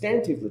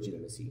substantive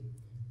legitimacy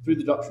through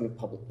the doctrine of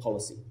public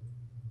policy.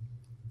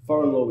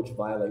 Foreign law which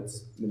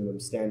violates minimum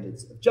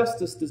standards of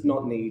justice does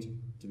not need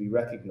to be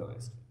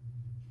recognized.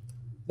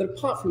 But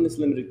apart from this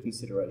limited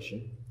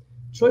consideration,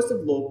 choice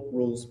of law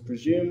rules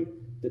presume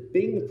that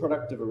being the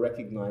product of a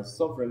recognized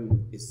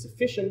sovereign is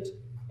sufficient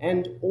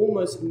and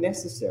almost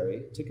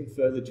necessary to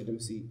confer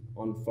legitimacy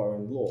on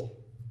foreign law.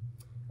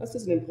 This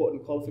is an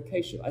important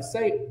qualification. I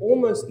say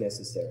almost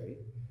necessary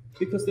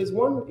because there's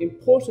one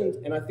important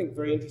and I think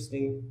very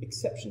interesting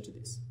exception to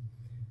this,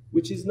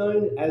 which is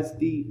known as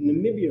the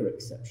Namibia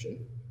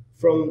exception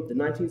from the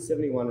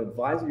 1971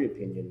 advisory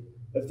opinion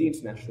of the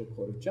International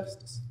Court of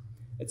Justice.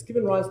 It's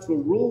given rise to a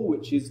rule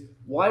which is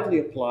widely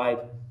applied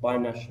by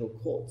national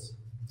courts,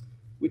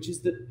 which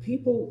is that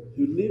people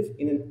who live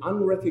in an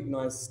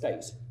unrecognized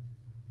state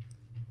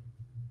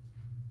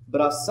but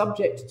are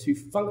subject to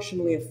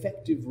functionally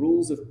effective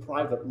rules of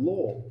private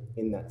law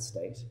in that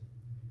state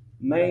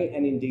may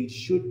and indeed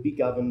should be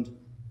governed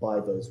by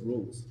those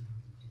rules.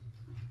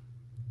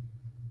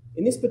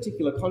 In this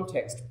particular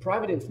context,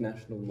 private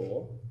international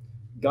law,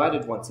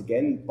 guided once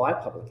again by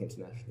public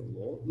international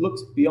law,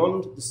 looks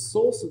beyond the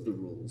source of the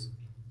rules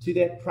to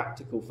their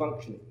practical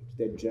functioning, to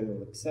their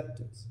general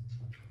acceptance.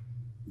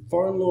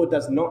 Foreign law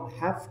does not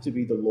have to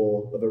be the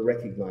law of a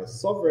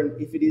recognized sovereign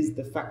if it is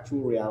the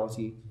factual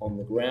reality on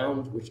the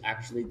ground which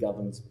actually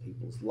governs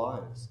people's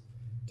lives.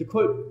 To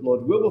quote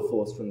Lord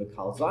Wilberforce from the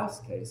Carl Zeiss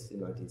case in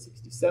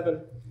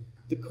 1967,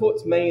 the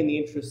courts may, in the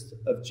interest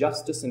of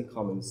justice and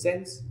common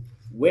sense,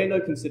 where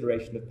no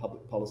consideration of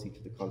public policy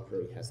to the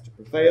contrary has to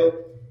prevail,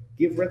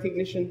 give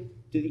recognition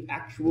to the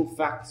actual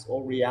facts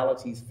or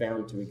realities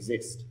found to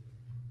exist.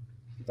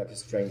 It's like a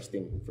strange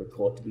thing for a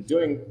court to be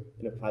doing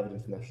in a private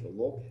international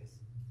law case.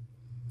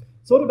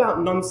 So what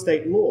about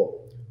non-state law?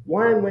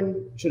 Why and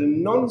when should a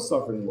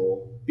non-sovereign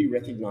law be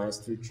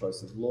recognised through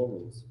choice of law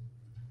rules?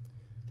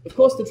 Of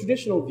course, the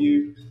traditional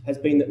view has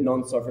been that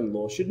non-sovereign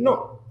law should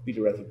not be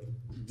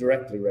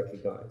directly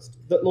recognised,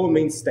 that law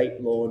means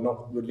state law,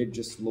 not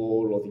religious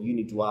law or the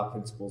unidroit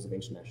principles of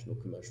international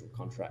commercial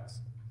contracts.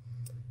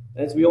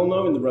 And as we all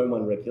know, in the Rome I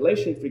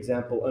regulation, for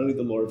example, only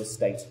the law of a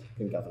state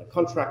can govern a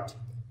contract,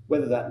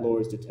 whether that law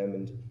is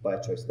determined by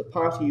a choice of the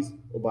parties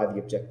or by the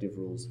objective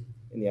rules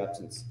in the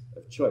absence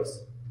of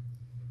choice.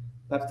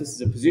 Perhaps this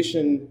is a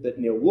position that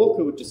Neil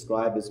Walker would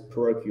describe as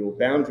parochial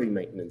boundary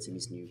maintenance in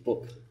his new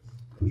book,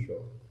 I'm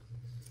sure.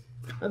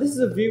 Now, this is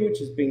a view which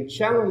has been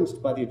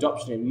challenged by the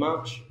adoption in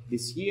March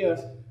this year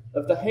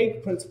of the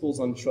Hague Principles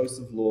on Choice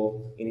of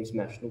Law in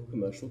International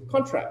Commercial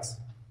Contracts.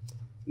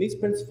 These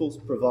principles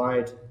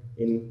provide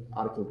in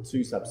Article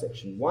 2,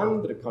 subsection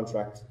 1, that a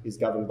contract is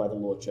governed by the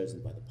law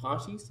chosen by the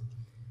parties,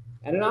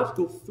 and in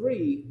Article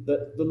 3,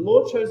 that the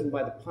law chosen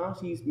by the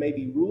parties may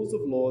be rules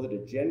of law that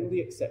are generally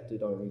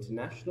accepted on an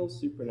international,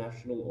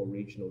 supranational, or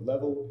regional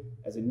level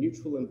as a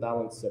neutral and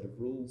balanced set of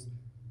rules,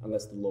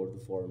 unless the law of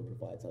the forum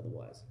provides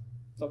otherwise.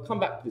 So I'll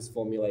come back to this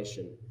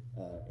formulation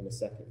in a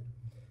second.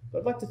 But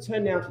I'd like to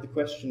turn now to the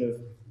question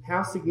of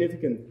how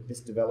significant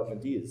this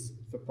development is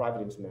for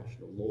private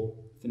international law,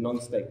 for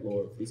non-state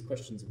law, for these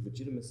questions of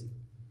legitimacy.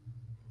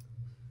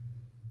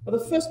 Now,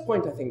 the first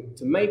point I think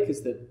to make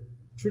is that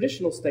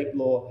traditional state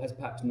law has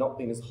perhaps not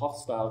been as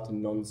hostile to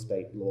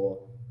non-state law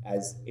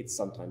as it's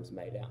sometimes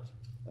made out,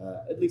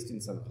 at least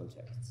in some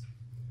contexts.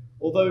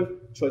 Although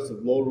choice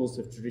of law rules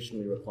have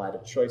traditionally required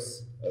a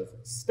choice of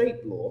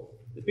state law,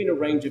 there's been a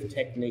range of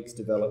techniques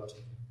developed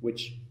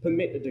which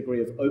permit a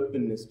degree of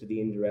openness to the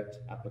indirect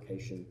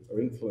application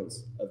or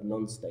influence of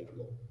non-state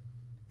law.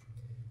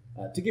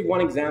 To give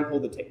one example,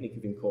 the technique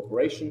of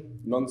incorporation,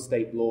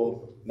 non-state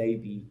law may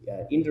be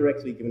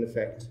indirectly given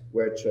effect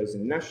where a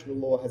chosen national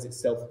law has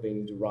itself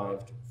been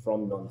derived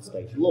from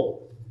non-state law.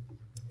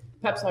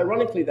 Perhaps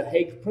ironically, the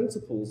Hague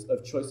Principles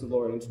of Choice of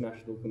Law in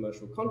International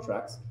Commercial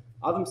Contracts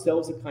are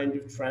themselves a kind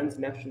of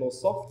transnational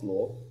soft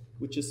law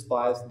which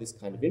aspires to this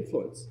kind of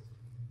influence.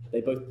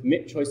 They both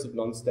permit choice of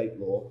non-state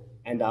law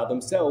and are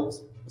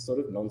themselves a sort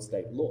of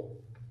non-state law.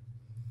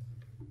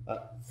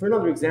 For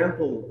another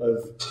example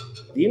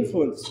of the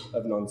influence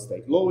of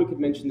non-state law, we could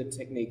mention the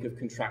technique of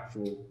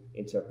contractual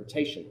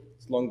interpretation.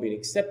 It's long been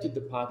accepted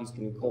that parties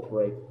can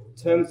incorporate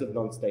terms of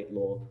non-state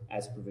law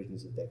as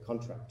provisions of their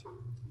contract.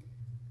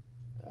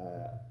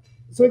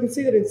 So we can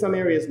see that in some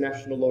areas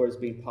national law has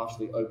been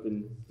partially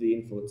open to the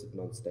influence of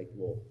non-state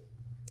law.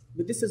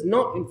 But this has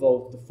not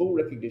involved the full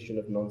recognition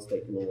of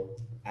non-state law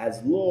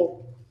as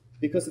law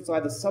because it's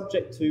either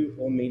subject to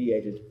or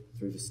mediated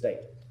through the state.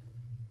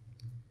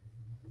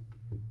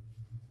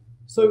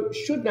 So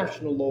should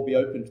national law be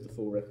open to the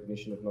full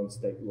recognition of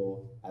non-state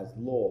law as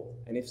law?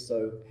 And if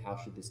so, how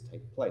should this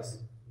take place?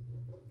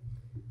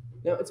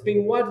 Now, it's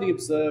been widely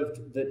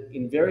observed that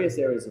in various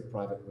areas of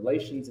private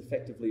relations,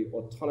 effectively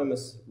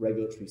autonomous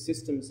regulatory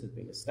systems have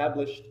been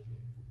established,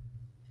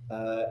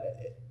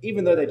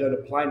 even though they don't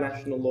apply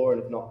national law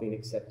and have not been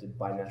accepted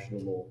by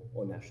national law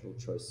or national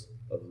choice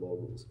of law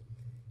rules.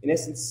 In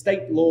essence,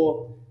 state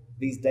law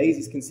these days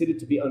is considered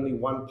to be only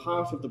one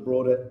part of the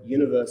broader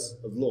universe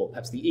of law.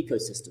 Perhaps the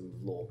ecosystem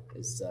of law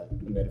is a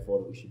metaphor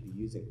that we should be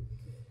using.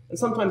 And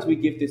sometimes we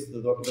give this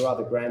the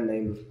rather grand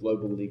name of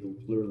global legal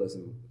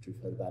pluralism, which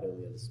we've heard about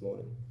earlier this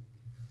morning.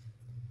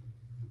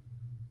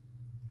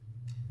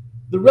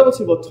 The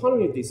relative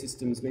autonomy of these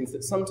systems means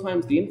that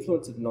sometimes the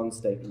influence of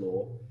non-state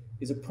law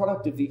is a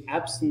product of the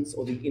absence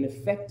or the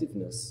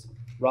ineffectiveness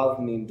rather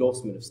than the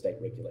endorsement of state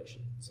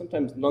regulation.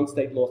 Sometimes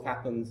non-state law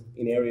happens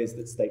in areas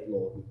that state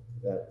law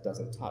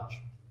doesn't touch.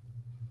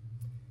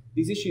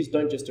 These issues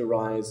don't just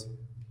arise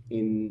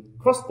in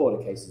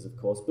cross-border cases, of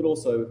course, but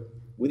also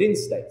within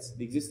states.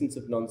 The existence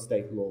of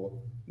non-state law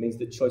means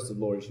that choice of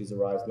law issues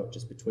arise not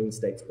just between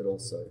states, but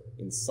also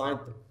inside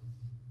them.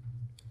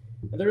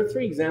 And there are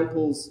three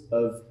examples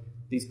of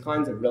these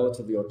kinds of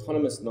relatively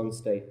autonomous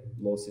non-state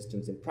law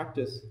systems in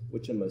practice,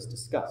 which are most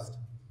discussed.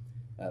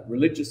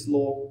 Religious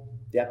law,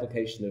 the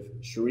application of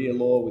Sharia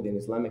law within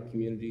Islamic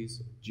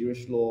communities,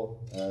 Jewish law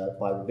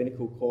by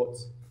rabbinical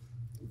courts,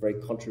 very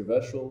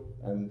controversial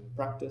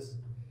practice.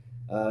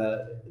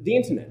 The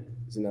internet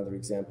is another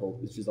example,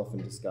 which is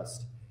often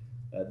discussed.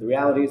 The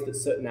reality is that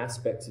certain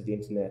aspects of the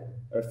internet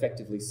are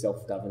effectively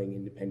self-governing,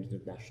 independent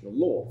of national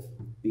law.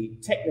 The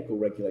technical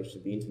regulation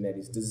of the internet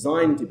is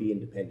designed to be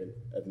independent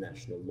of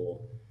national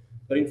law,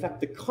 but in fact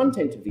the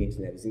content of the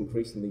internet is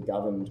increasingly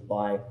governed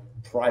by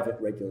private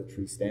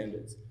regulatory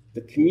standards,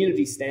 the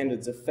community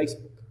standards of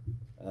Facebook,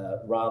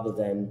 rather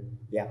than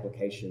the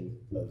application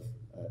of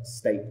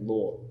state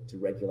law to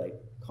regulate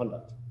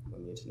conduct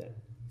on the internet.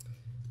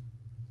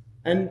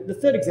 And the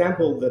third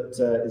example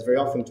that is very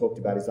often talked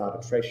about is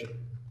arbitration.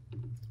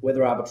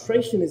 Whether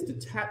arbitration is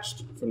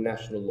detached from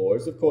national law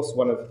is, of course,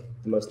 one of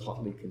the most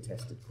hotly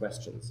contested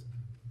questions.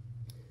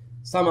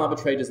 Some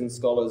arbitrators and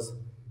scholars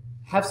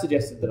have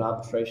suggested that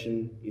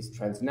arbitration is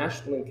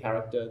transnational in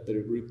character, that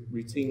it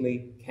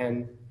routinely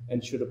can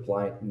and should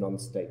apply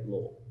non-state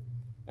law,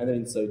 and that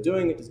in so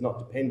doing it does not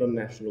depend on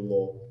national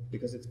law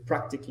because it's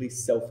practically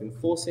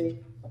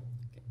self-enforcing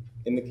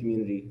in the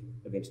community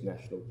of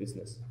international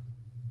business.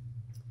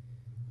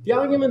 The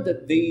argument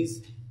that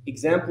these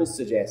examples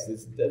suggest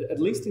is that, at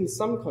least in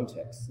some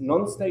contexts,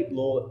 non-state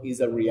law is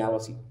a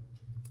reality,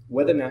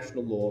 whether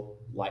national law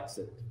likes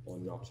it or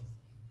not.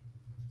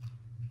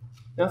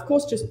 Now, of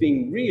course, just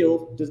being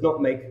real does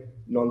not make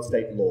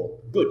non-state law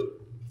good,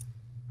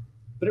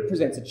 but it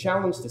presents a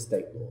challenge to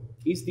state law.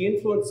 Is the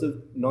influence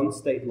of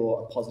non-state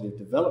law a positive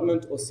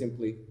development or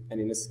simply an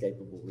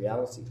inescapable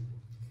reality?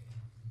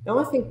 Now,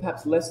 I think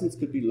perhaps lessons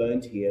could be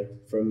learned here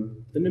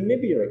from the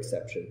Namibia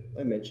exception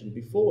I mentioned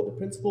before, the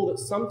principle that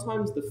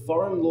sometimes the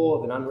foreign law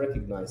of an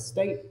unrecognised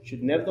state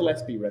should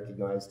nevertheless be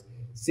recognised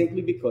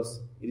simply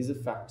because it is a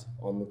fact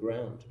on the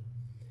ground.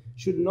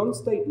 Should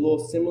non-state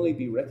law similarly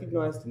be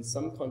recognised in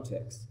some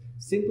contexts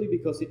simply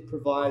because it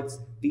provides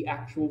the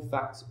actual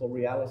facts or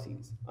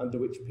realities under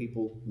which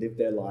people live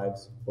their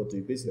lives or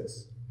do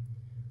business?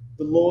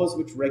 The laws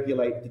which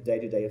regulate the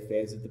day-to-day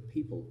affairs of the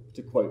people,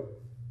 to quote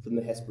from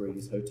the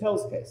Hesperides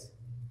Hotels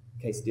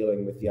case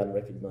dealing with the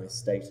unrecognised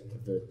state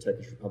of the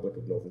Turkish Republic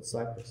of Northern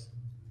Cyprus.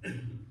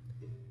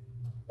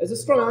 There's a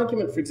strong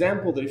argument, for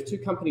example, that if two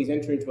companies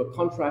enter into a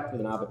contract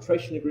with an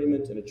arbitration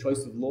agreement and a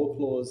choice of law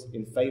clause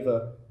in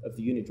favour of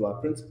the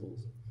unidroit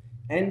principles,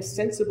 and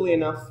sensibly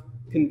enough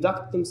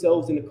conduct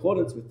themselves in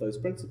accordance with those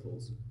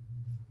principles,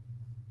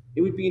 it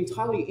would be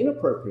entirely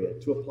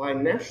inappropriate to apply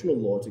national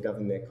law to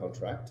govern their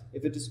contract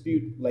if a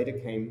dispute later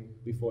came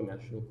before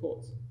national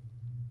courts.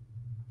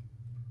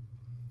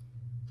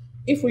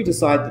 If we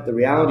decide that the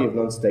reality of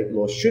non-state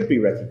law should be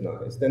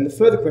recognised, then the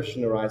further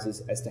question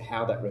arises as to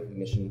how that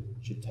recognition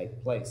should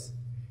take place.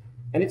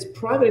 And it's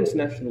private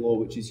international law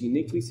which is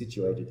uniquely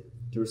situated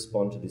to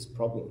respond to this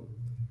problem.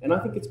 And I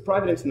think it's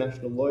private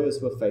international lawyers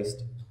who are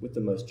faced with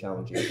the most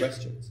challenging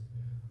questions.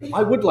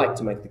 I would like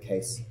to make the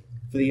case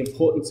for the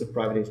importance of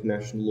private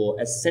international law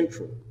as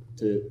central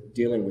to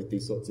dealing with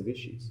these sorts of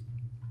issues.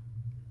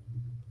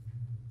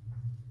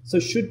 So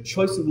should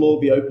choice of law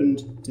be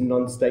opened to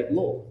non-state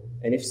law?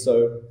 And if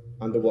so,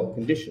 under what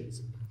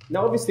conditions?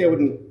 Now, obviously, I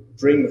wouldn't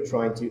dream of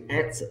trying to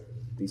answer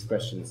these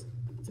questions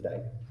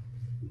today.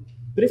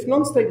 But if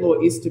non-state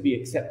law is to be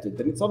accepted,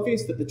 then it's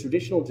obvious that the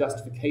traditional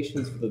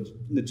justifications for the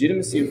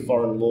legitimacy of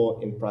foreign law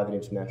in private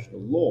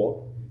international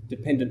law,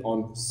 dependent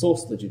on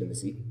source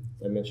legitimacy,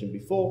 as I mentioned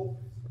before,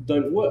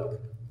 don't work.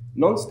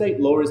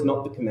 Non-state law is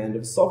not the command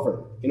of a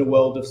sovereign in a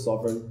world of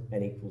sovereign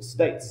and equal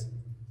states.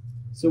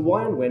 So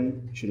why and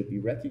when should it be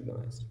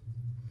recognised?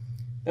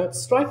 Now,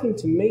 it's striking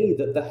to me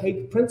that the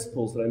Hague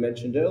Principles that I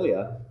mentioned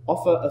earlier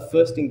offer a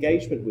first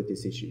engagement with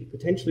this issue,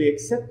 potentially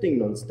accepting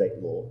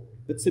non-state law,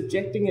 but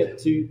subjecting it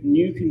to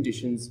new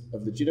conditions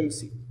of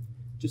legitimacy.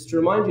 Just to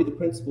remind you, the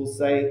principles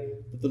say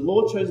that the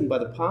law chosen by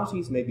the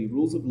parties may be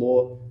rules of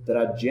law that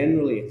are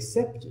generally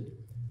accepted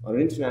on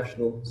an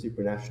international,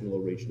 supranational,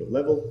 or regional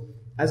level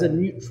as a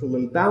neutral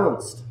and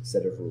balanced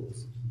set of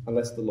rules,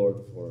 unless the law of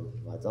the forum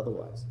provides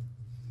otherwise.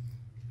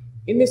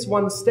 In this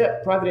one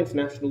step, private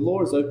international law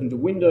has opened a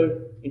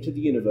window into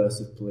the universe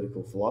of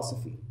political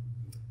philosophy,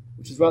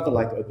 which is rather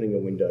like opening a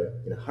window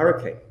in a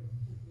hurricane.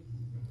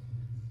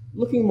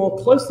 Looking more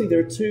closely, there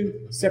are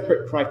two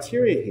separate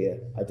criteria here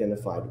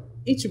identified,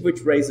 each of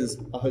which raises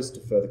a host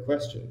of further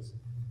questions.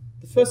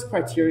 The first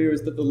criteria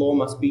is that the law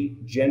must be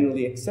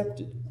generally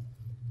accepted.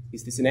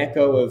 Is this an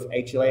echo of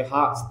H.L.A.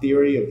 Hart's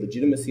theory of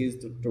legitimacy as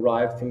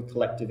derived from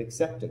collective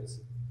acceptance?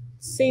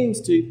 It seems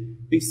to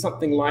be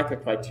something like a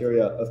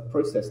criteria of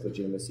process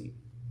legitimacy.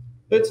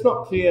 But it's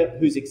not clear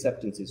whose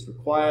acceptance is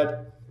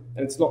required,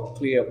 and it's not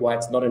clear why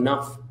it's not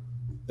enough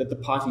that the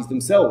parties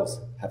themselves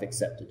have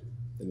accepted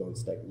the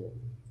non-state law.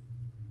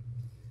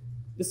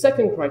 The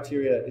second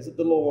criteria is that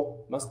the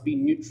law must be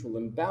neutral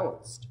and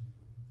balanced.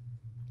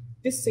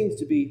 This seems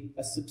to be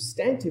a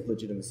substantive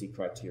legitimacy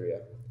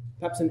criteria,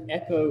 perhaps an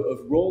echo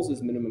of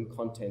Rawls's minimum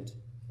content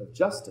of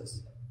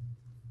justice.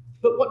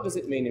 But what does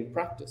it mean in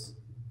practice?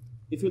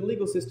 If your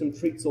legal system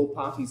treats all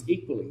parties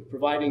equally,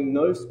 providing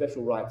no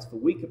special rights for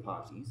weaker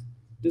parties,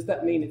 does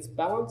that mean it's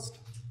balanced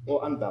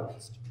or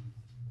unbalanced?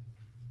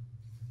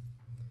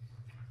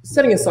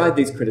 Setting aside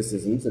these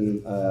criticisms,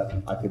 and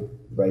I could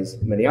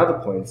raise many other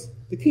points,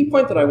 the key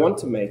point that I want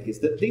to make is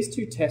that these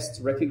two tests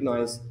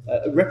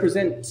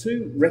represent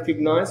two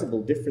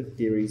recognisable different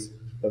theories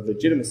of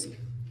legitimacy.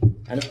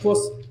 And of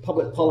course,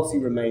 public policy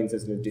remains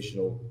as an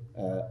additional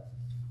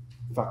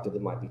factor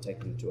that might be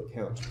taken into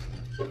account.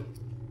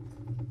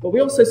 But we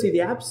also see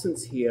the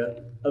absence here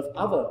of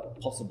other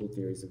possible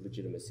theories of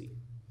legitimacy.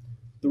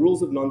 The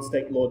rules of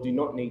non-state law do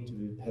not need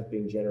to have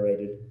been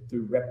generated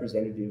through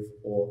representative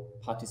or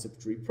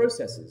participatory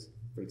processes,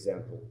 for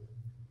example.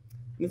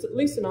 And there's at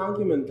least an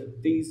argument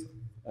that these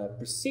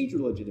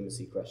procedural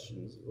legitimacy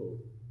questions or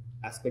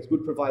aspects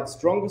would provide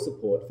stronger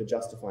support for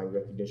justifying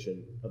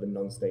recognition of a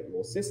non-state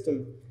law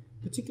system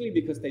particularly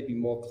because they'd be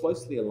more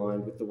closely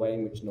aligned with the way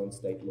in which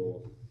non-state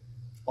law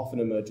often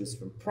emerges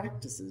from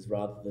practices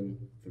rather than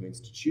from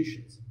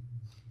institutions.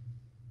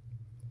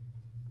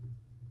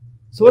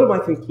 So what are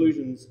my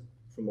conclusions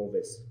from all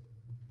this?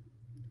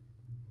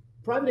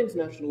 Private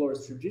international law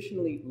has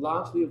traditionally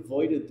largely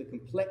avoided the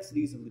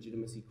complexities of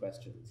legitimacy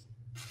questions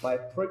by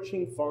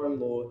approaching foreign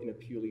law in a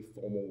purely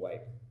formal way,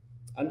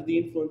 under the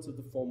influence of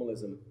the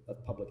formalism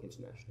of public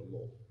international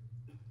law.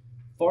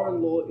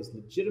 Foreign law is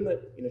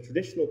legitimate in a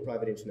traditional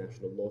private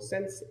international law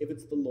sense if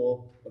it's the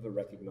law of a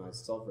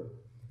recognized sovereign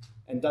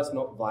and does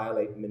not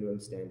violate minimum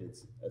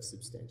standards of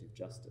substantive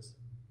justice.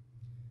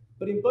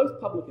 But in both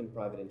public and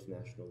private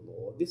international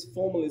law, this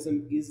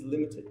formalism is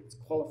limited, it's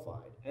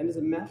qualified, and as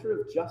a matter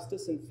of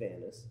justice and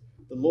fairness,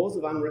 the laws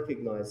of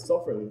unrecognized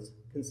sovereigns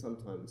can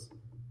sometimes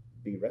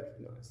be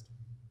recognized.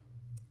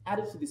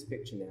 Added to this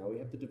picture now, we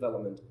have the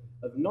development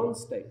of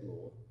non-state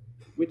law,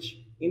 which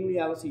in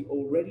reality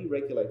already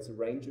regulates a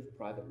range of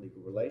private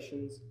legal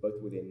relations,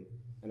 both within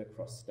and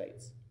across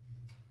states.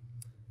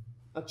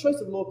 A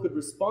choice of law could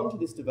respond to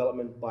this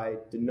development by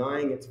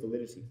denying its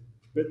validity,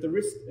 but at the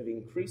risk of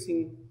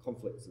increasing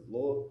conflicts of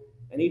law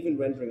and even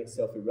rendering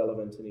itself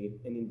irrelevant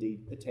and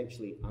indeed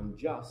potentially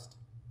unjust,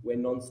 where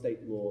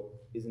non-state law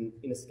is an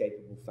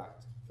inescapable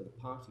fact for the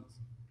parties.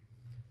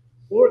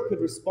 Or it could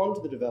respond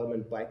to the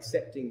development by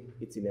accepting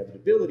its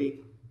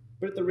inevitability,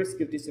 but at the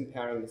risk of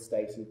disempowering the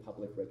state and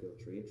public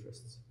regulatory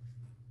interests.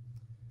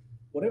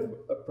 Whatever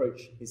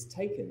approach is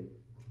taken,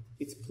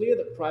 it's clear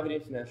that private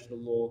international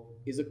law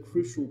is a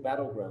crucial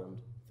battleground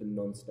for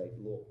non-state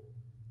law.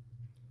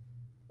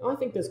 Now, I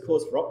think there's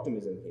cause for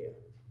optimism here.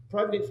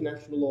 Private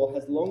international law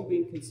has long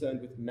been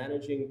concerned with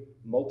managing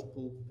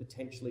multiple,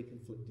 potentially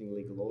conflicting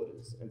legal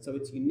orders, and so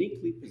it's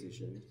uniquely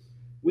positioned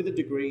with a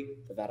degree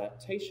of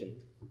adaptation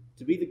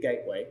to be the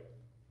gateway,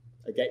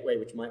 a gateway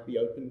which might be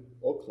open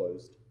or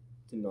closed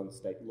to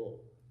non-state law.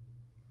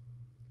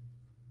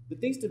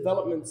 But these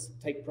developments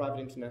take private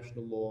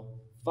international law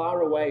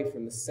far away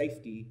from the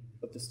safety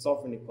of the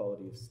sovereign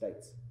equality of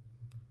states,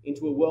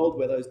 into a world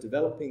where those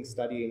developing,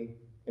 studying,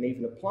 and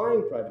even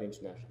applying private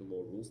international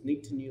law rules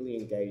need to newly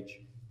engage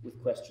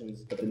with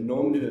questions of the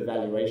normative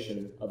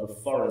evaluation of a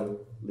foreign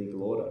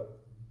legal order.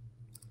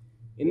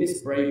 In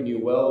this brave new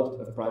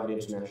world of private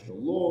international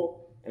law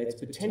and its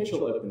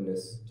potential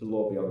openness to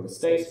law beyond the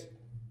state,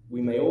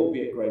 we may all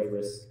be at grave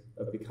risk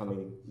of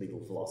becoming legal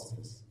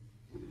philosophers.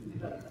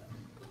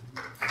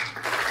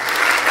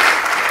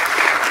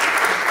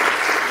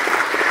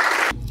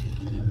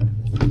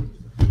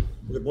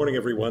 Good morning,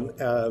 everyone.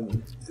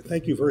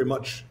 Thank you very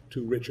much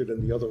to Richard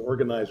and the other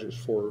organizers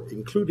for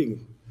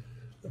including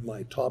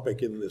my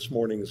topic in this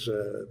morning's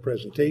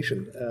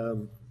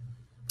presentation.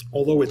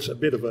 Although it's a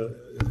bit of a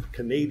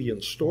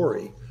Canadian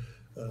story,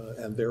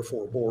 and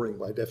therefore boring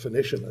by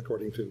definition,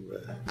 according to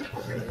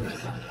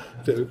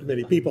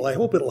many people, I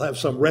hope it'll have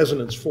some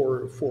resonance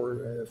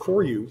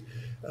for you,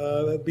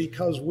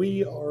 because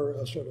we are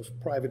a sort of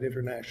private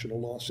international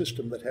law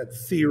system that had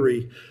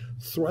theory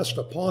thrust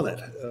upon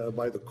it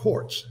by the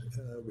courts,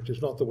 which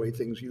is not the way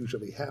things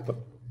usually happen.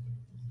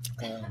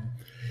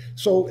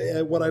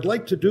 So what I'd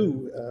like to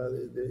do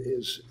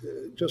is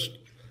just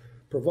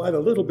provide a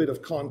little bit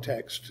of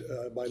context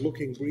by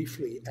looking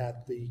briefly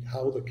at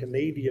how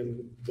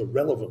the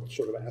relevant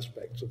sort of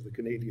aspects of the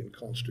Canadian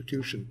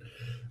Constitution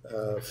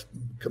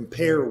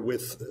compare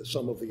with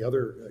some of the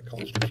other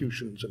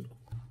constitutions and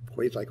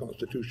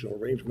quasi-constitutional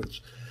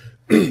arrangements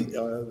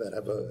that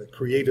have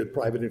created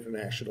private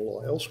international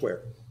law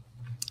elsewhere,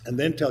 and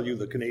then tell you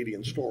the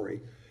Canadian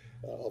story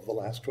of the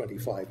last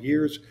 25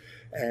 years,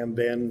 and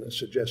then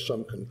suggest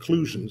some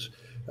conclusions.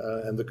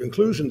 And the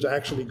conclusions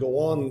actually go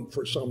on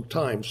for some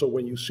time, so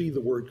when you see the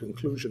word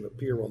conclusion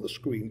appear on the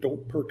screen,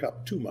 don't perk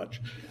up too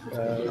much,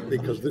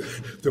 because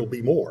there'll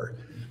be more.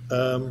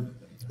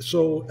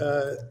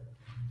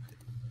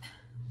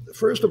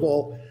 First of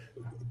all,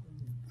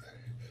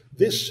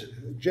 this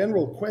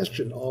general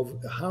question of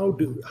how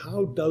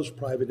does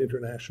private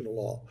international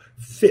law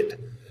fit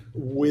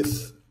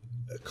with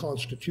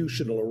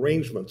constitutional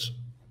arrangements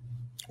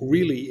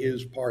really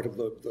is part of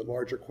the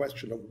larger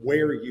question of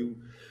where you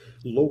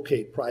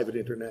locate private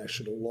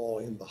international law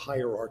in the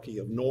hierarchy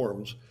of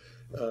norms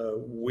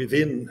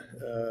within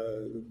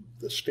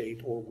the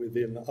state or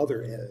within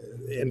other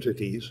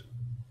entities.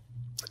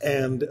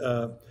 And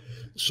do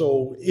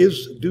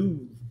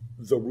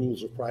the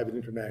rules of private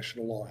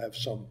international law have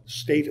some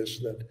status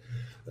that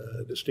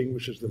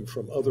distinguishes them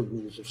from other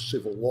rules of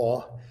civil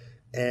law?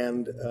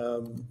 And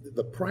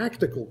the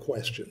practical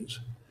questions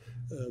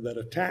that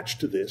attach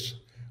to this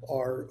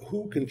are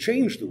who can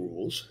change the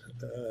rules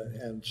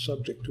and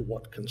subject to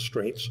what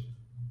constraints.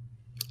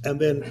 And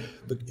then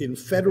in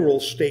federal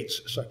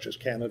states such as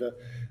Canada,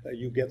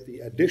 you get the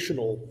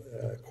additional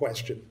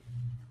question,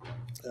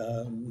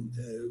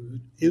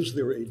 is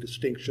there a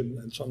distinction,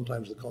 and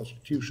sometimes the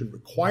Constitution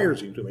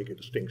requires you to make a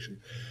distinction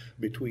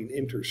between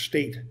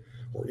interstate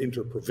or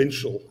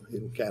interprovincial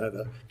in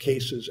Canada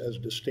cases as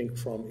distinct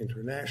from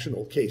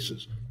international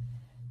cases.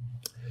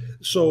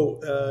 So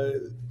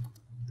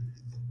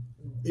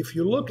if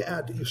you look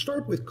at, you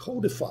start with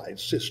codified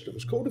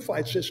systems.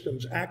 Codified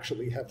systems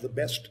actually have the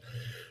best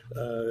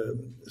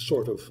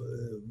sort of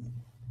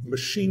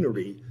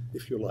machinery,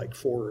 if you like,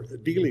 for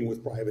dealing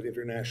with private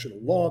international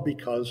law,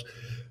 because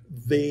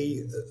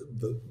the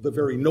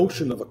very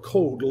notion of a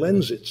code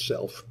lends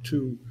itself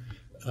to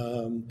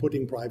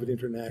putting private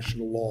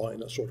international law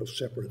in a sort of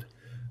separate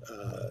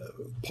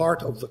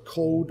part of the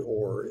code,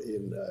 or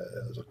in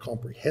as a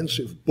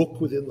comprehensive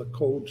book within the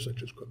code,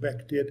 such as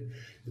Quebec did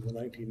in the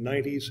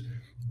 1990s,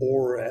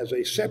 or as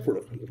a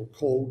separate little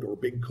code or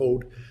big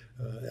code,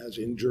 as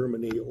in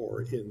Germany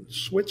or in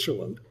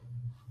Switzerland.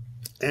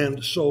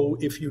 And so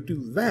if you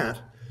do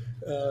that,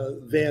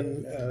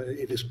 then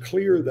it is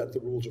clear that the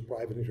rules of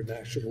private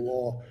international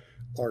law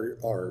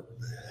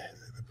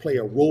play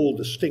a role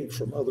distinct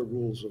from other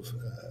rules of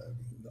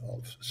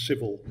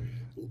civil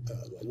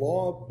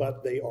law,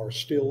 but they are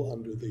still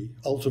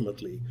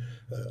ultimately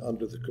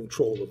under the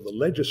control of the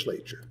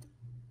legislature.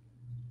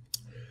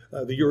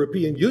 The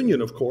European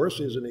Union, of course,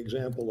 is an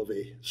example of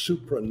a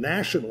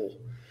supranational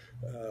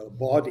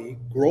body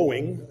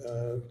growing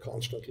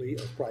constantly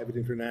of private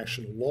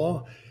international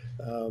law,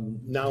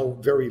 now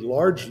very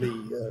largely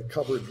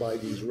covered by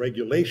these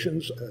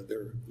regulations.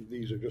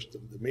 These are just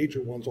the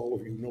major ones. All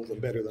of you know them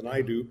better than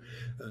I do.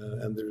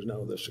 And there's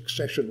now the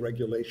succession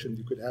regulation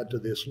you could add to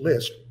this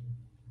list.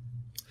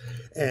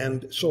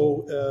 And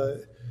so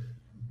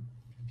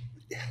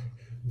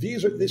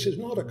this is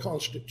not a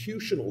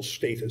constitutional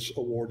status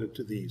awarded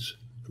to these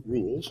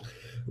rules,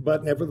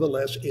 but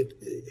nevertheless,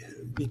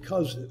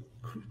 because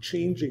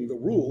changing the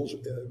rules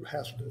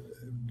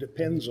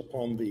depends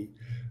upon the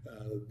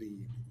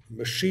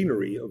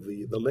machinery of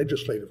the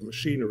legislative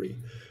machinery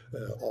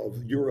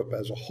of Europe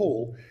as a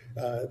whole.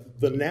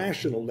 The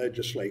national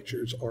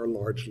legislatures are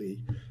largely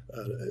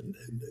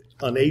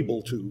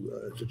unable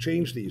to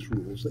change these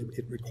rules.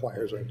 It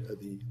requires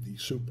the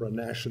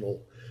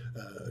supranational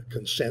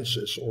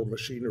consensus or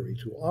machinery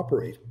to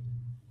operate.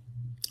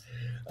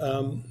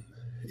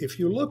 If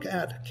you look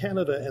at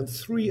Canada and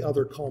 3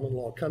 other common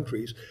law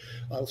countries,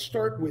 I'll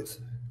start with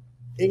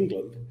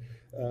England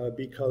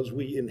because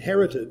we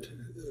inherited.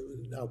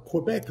 Now,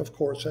 Quebec, of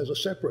course, has a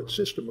separate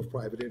system of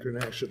private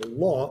international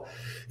law.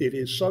 It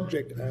is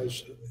subject,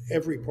 as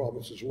every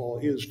province's law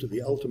is, to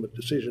the ultimate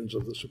decisions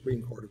of the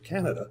Supreme Court of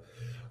Canada.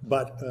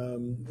 But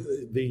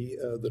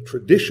the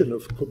tradition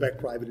of Quebec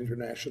private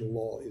international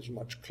law is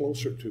much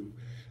closer to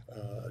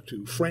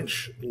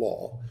French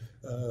law.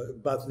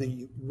 But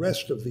the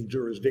rest of the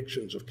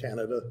jurisdictions of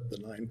Canada, the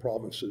 9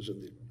 provinces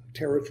and the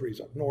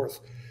territories up north,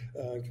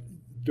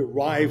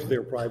 derive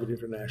their private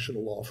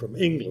international law from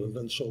England,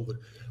 and so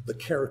the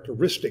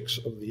characteristics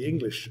of the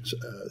English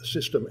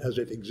system as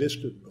it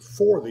existed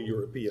before the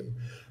European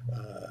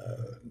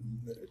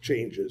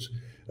changes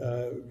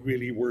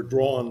really were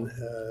drawn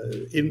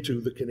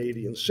into the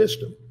Canadian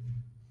system.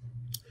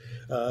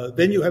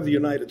 Then you have the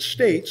United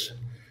States,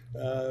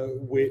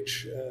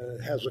 which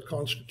has a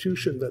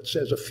constitution that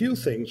says a few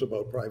things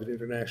about private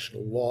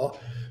international law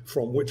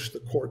from which the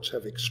courts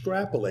have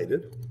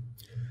extrapolated.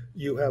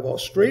 You have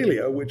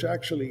Australia, which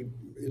actually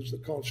is the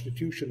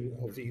constitution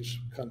of these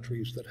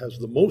countries that has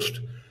the most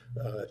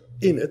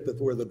in it,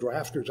 where the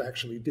drafters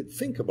actually did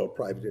think about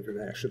private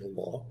international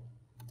law.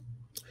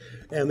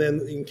 And then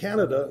in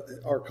Canada,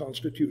 our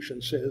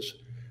constitution says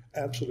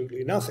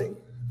absolutely nothing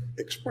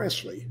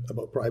expressly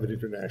about private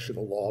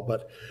international law,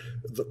 but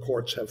the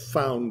courts have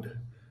found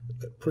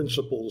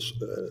principles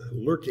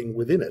lurking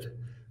within it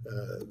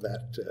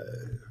that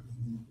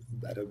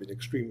have been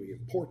extremely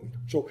important.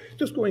 So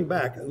just going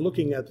back and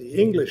looking at the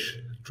English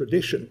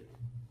tradition,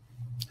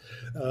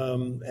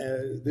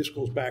 this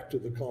goes back to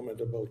the comment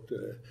about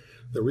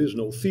there is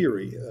no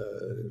theory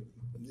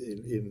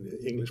in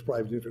English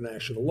private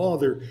international law.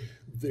 The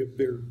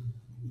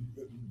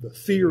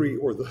theory,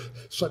 or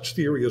such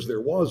theory as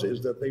there was,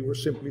 is that they were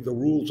simply the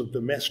rules of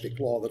domestic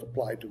law that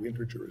applied to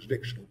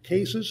interjurisdictional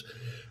cases.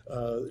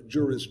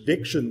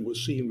 Jurisdiction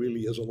was seen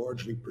really as a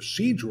largely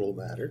procedural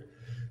matter.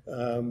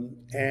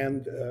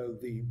 And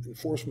the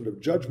enforcement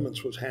of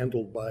judgments was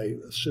handled by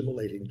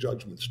assimilating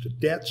judgments to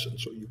debts, and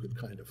so you could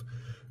kind of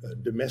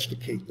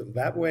domesticate them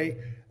that way.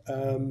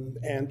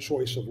 And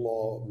choice of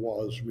law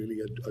was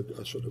really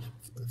a sort of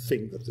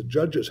thing that the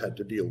judges had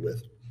to deal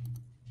with.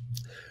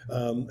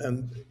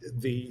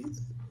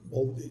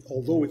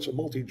 Although it's a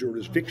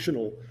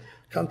multi-jurisdictional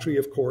country,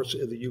 of course,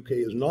 the UK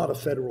is not a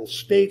federal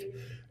state,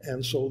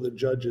 and so the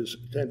judges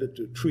tended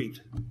to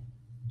treat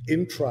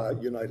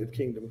intra-United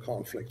Kingdom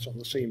conflicts on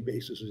the same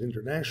basis as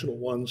international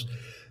ones.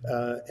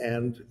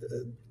 And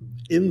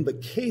in the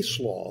case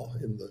law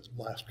in the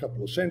last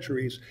couple of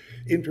centuries,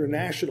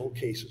 international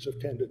cases have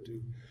tended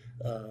to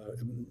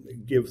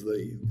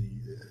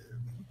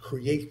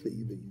create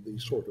the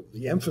sort of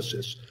the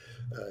emphasis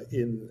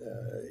in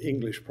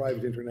English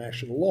private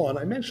international law. And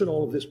I mention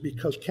all of this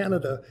because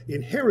Canada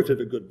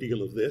inherited a good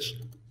deal of this.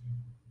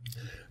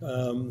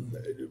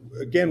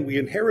 Again, we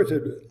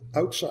inherited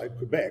outside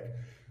Quebec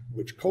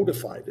which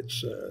codified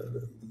its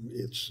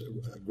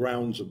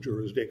grounds of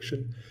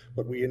jurisdiction,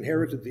 but we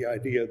inherited the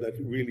idea that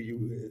really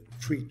you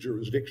treat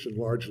jurisdiction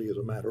largely as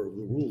a matter of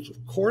the rules of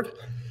court.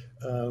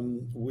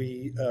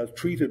 We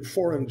treated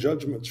foreign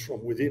judgments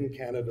from within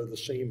Canada the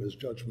same as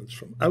judgments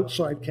from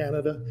outside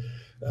Canada.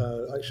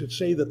 I should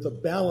say that the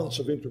balance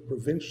of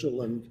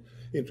interprovincial and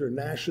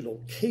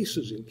international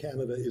cases in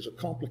Canada is a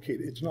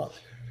complicated,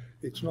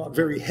 it's not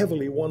very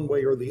heavily one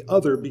way or the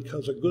other,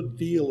 because a good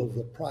deal of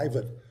the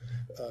private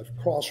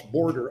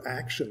cross-border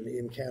action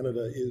in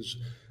Canada is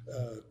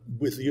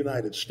with the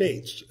United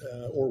States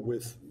or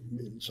with,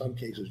 in some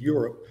cases,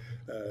 Europe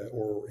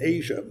or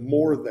Asia,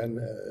 more than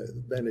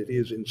it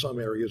is in some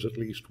areas, at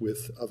least,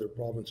 with other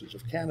provinces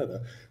of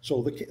Canada.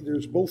 So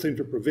there's both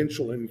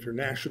interprovincial and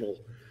international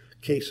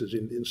cases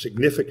in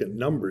significant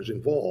numbers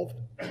involved.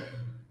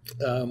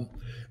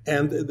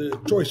 And the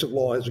choice of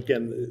law has,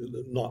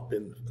 again, not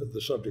been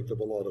the subject of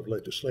a lot of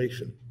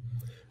legislation.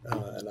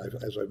 And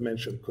as I've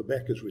mentioned,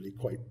 Quebec is really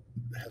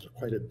has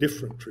quite a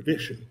different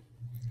tradition.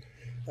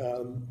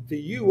 The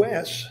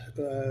U.S.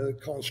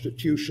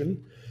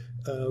 Constitution,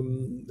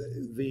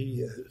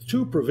 the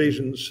two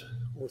provisions,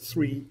 or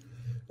three,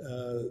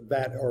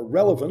 that are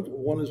relevant.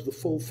 One is the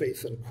full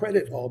faith and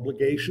credit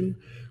obligation,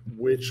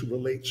 which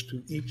relates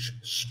to each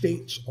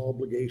state's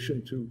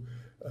obligation to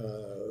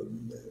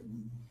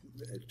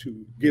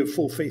give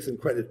full faith and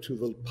credit to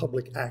the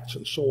public acts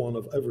and so on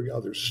of every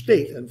other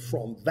state, and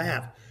from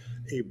that,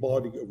 a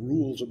body of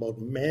rules about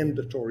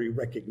mandatory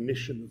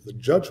recognition of the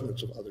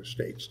judgments of other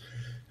states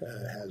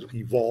has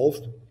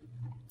evolved.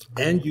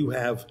 And you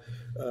have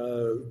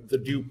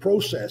the due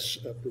process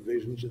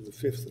provisions in the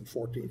 5th and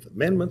 14th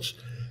Amendments,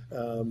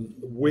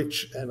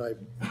 which, and I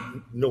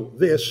note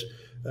this,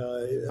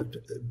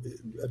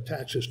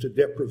 attaches to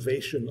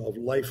deprivation of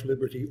life,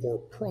 liberty, or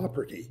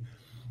property.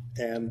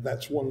 And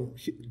that's one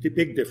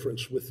big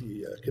difference with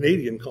the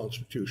Canadian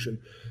Constitution,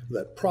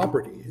 that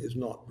property is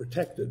not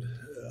protected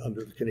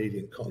under the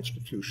Canadian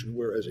Constitution,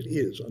 whereas it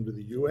is under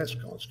the U.S.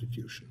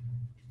 Constitution.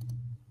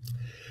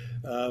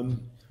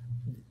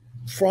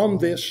 From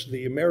this,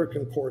 the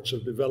American courts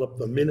have developed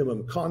the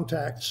minimum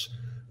contacts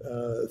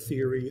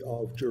theory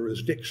of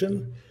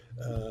jurisdiction,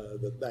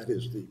 that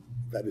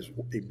is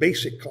a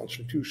basic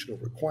constitutional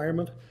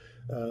requirement,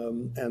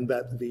 and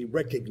that the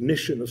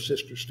recognition of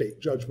sister state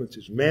judgments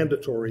is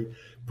mandatory,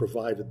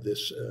 provided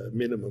this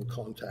minimum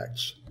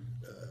contacts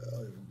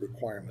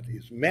requirement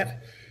is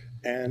met.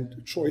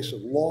 And choice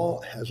of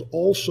law has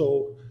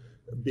also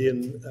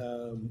been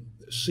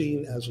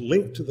seen as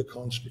linked to the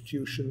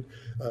Constitution,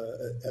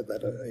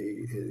 that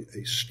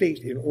a state,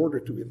 in order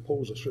to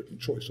impose a certain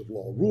choice of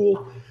law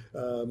rule,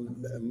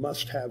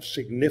 must have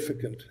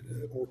significant,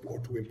 or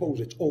to impose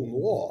its own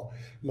law,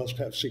 must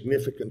have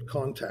significant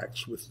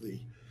contacts with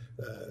the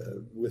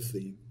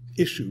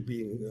issue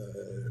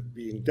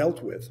being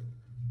dealt with.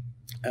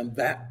 And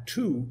that,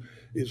 too,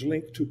 is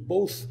linked to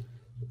both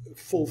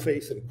full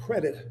faith and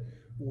credit,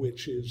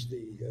 which is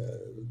the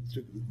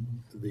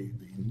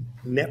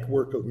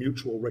network of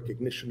mutual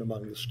recognition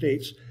among the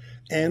states,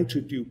 and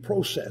to due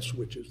process,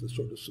 which is the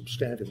sort of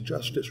substantive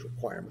justice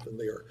requirement, and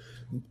they are,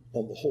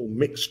 on the whole,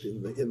 mixed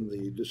in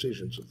the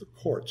decisions of the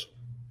courts.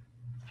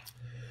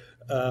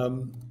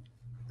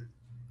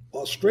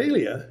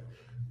 Australia,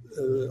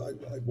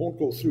 I won't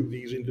go through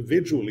these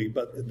individually,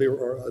 but there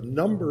are a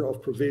number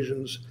of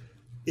provisions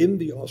in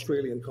the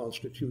Australian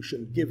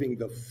Constitution giving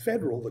the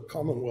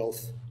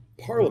Commonwealth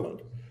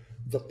Parliament,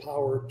 the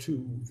power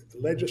to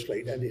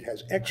legislate, and it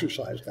has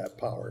exercised that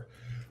power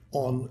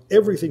on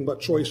everything but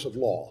choice of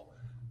law.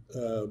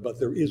 But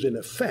there is, in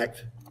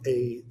effect,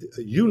 a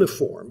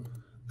uniform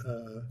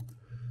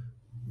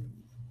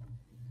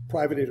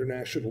private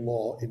international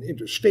law in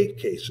interstate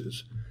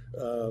cases,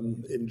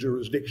 in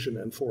jurisdiction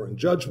and foreign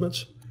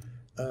judgments.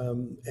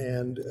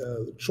 And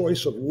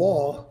choice of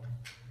law,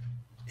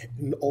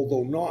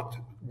 although not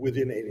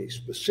within any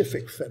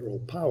specific federal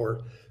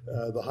power,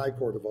 the High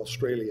Court of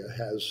Australia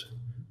has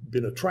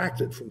been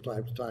attracted from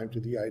time to time to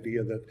the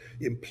idea that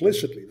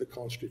implicitly the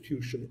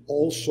Constitution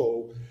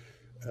also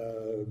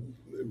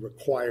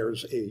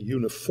requires a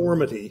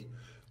uniformity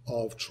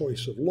of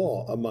choice of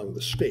law among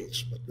the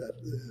states, but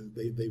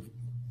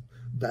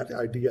that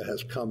idea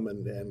has come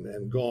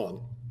and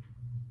gone,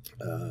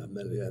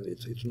 and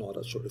it's not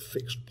a sort of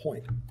fixed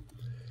point.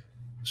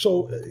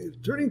 So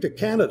turning to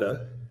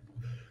Canada,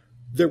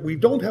 we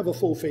don't have a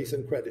full faith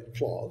and credit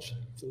clause,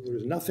 so there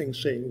is nothing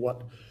saying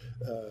what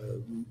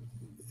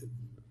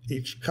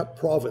each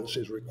province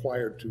is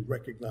required to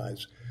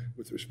recognize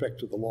with respect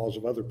to the laws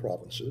of other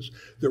provinces.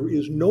 There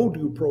is no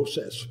due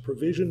process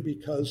provision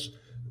because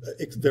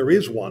there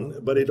is one,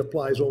 but it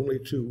applies only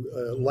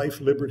to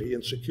life, liberty,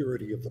 and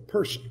security of the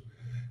person,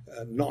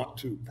 not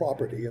to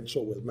property. And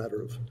so, as a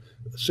matter of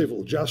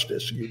civil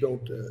justice, you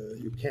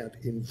can't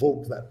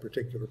invoke that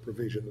particular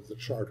provision of the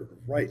Charter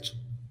of Rights.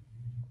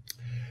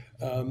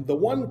 The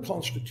one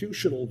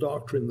constitutional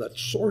doctrine that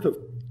sort of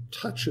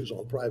touches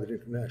on private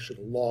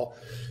international law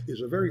is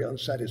a very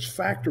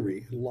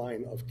unsatisfactory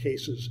line of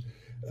cases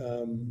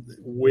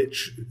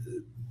which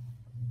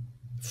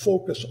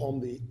focus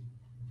on the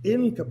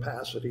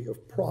incapacity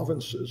of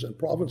provinces, and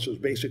provinces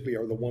basically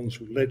are the ones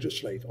who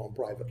legislate on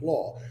private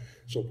law.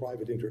 So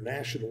private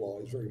international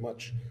law is very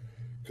much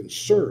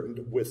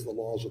concerned with the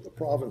laws of the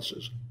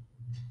provinces.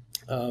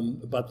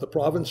 But the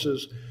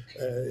provinces'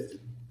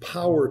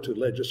 power to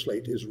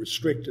legislate is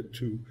restricted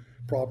to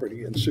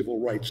property and civil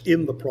rights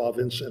in the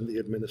province and the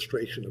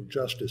administration of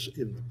justice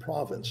in the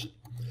province.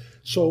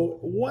 So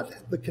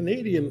what the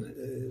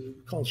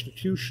Canadian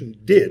Constitution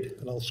did,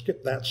 and I'll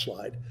skip that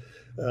slide,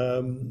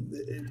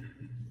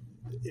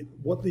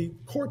 what the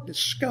court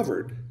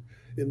discovered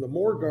in the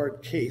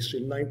Morgard case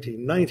in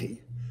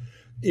 1990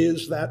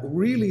 is that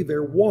really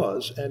there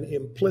was an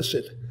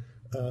implicit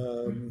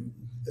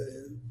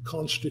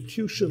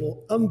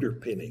constitutional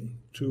underpinning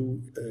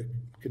to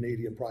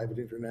Canadian private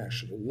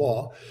international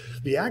law.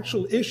 The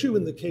actual issue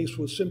in the case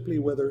was simply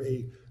whether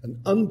an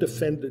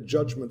undefended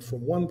judgment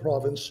from one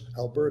province,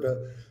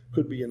 Alberta,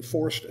 could be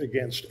enforced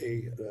against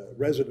a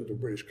resident of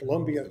British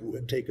Columbia who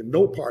had taken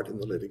no part in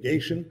the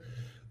litigation.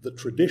 The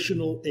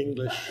traditional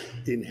English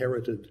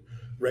inherited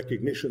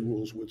recognition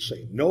rules would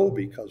say no,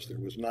 because there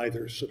was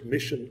neither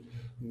submission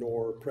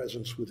nor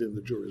presence within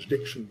the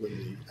jurisdiction when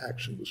the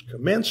action was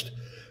commenced.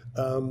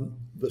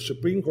 The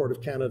Supreme Court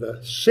of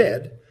Canada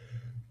said,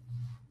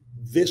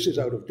 this is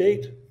out of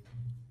date.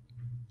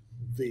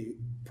 The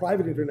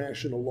private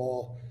international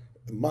law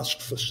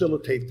must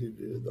facilitate,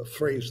 the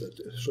phrase that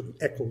sort of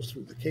echoes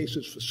through the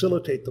cases,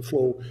 facilitate the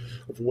flow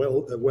of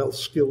wealth,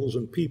 skills,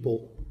 and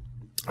people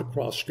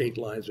across state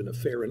lines in a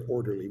fair and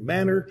orderly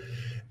manner.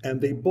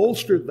 And they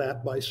bolstered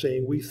that by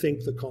saying, we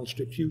think the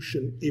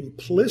Constitution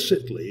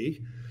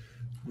implicitly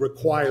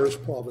requires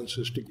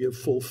provinces to give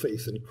full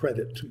faith and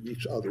credit to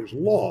each other's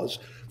laws,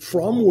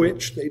 from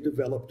which they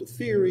developed a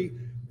theory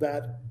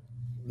that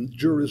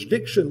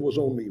jurisdiction was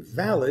only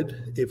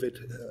valid if it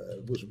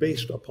was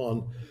based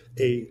upon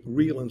a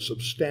real and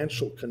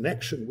substantial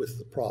connection with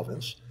the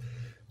province.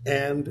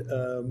 And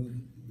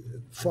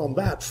from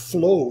that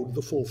flowed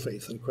the full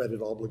faith and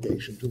credit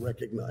obligation to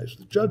recognize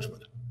the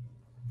judgment.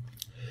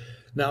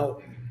 Now,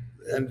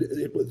 and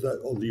it was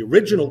the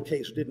original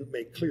case didn't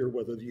make clear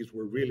whether these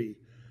were really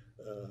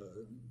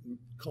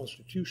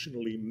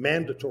constitutionally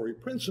mandatory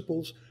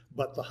principles,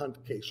 but the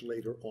Hunt case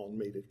later on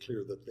made it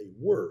clear that they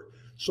were.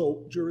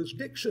 So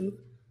jurisdiction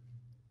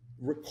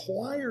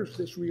requires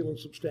this real and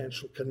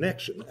substantial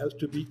connection as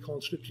to be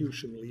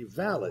constitutionally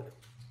valid.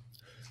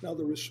 Now,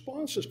 the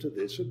responses to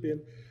this have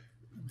been,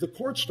 the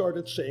court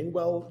started saying,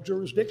 well,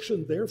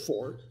 jurisdiction,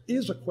 therefore,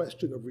 is a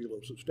question of real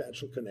and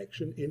substantial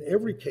connection. In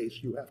every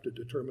case, you have to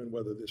determine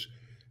whether this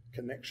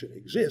connection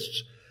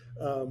exists.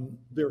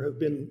 There have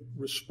been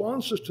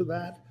responses to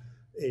that,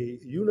 a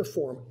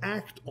uniform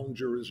act on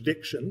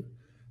jurisdiction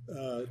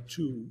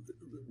to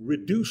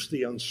reduce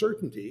the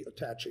uncertainty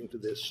attaching to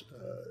this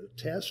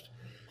test.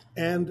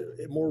 And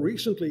more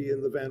recently,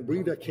 in the Van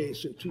Breda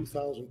case in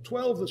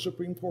 2012, the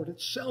Supreme Court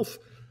itself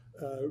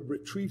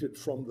retreated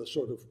from the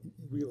sort of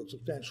real and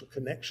substantial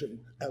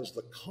connection as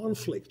the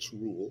conflicts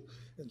rule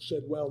and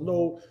said, well,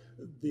 no,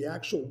 the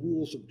actual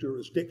rules of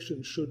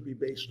jurisdiction should be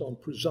based on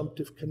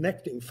presumptive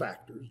connecting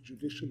factors,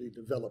 judicially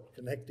developed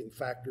connecting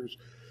factors,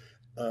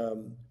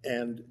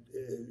 and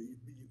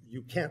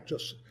you can't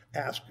just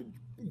ask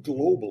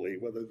globally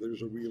whether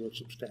there's a real and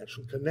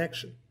substantial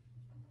connection.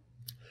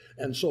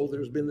 And so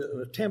there's been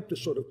an attempt to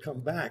sort of come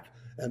back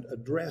and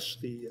address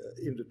the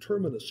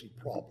indeterminacy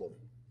problem.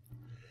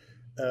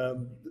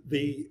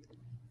 The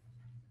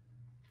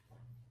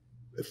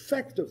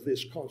effect of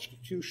this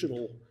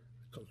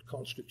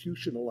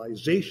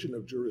constitutionalization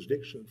of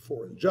jurisdiction of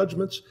foreign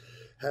judgments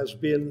has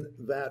been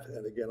that,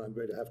 and again, I'm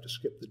going to have to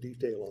skip the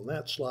detail on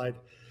that slide,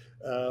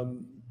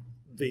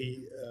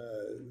 the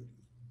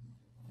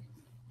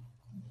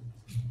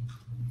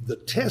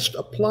test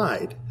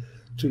applied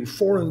to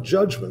foreign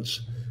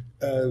judgments,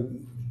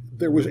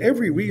 there was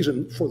every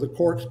reason for the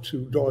court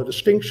to draw a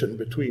distinction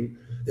between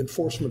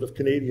enforcement of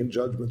Canadian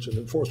judgments and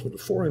enforcement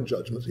of foreign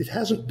judgments. It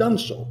hasn't done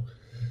so.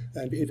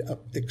 And it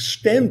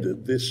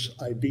extended this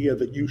idea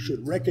that you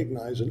should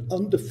recognize an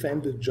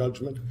undefended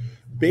judgment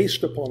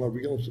based upon a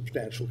real and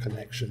substantial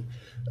connection,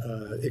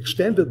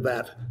 extended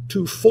that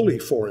to fully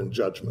foreign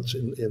judgments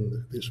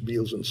in this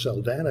Beals and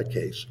Saldana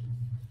case.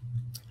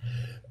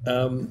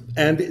 And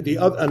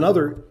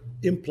another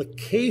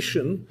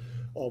implication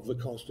of the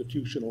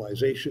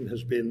constitutionalization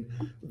has been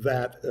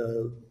that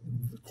the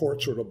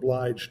courts are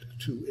obliged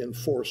to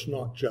enforce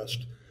not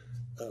just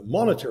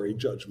monetary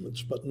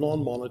judgments, but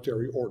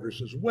non-monetary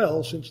orders as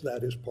well, since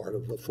that is part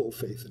of the full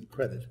faith and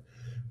credit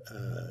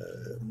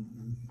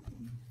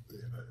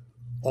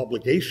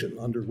obligation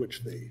under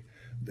which the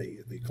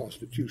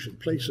Constitution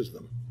places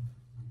them.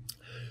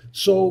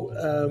 So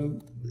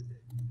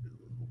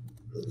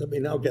let me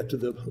now get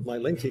to my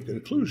lengthy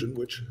conclusion,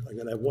 which I'm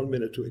going to have 1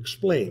 minute to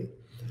explain.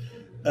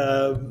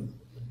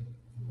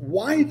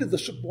 Why did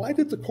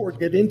the court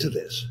get into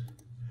this?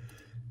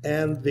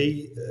 And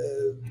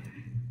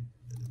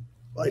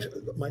I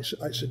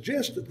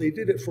suggest that they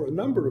did it for a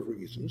number of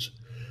reasons.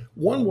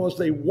 One was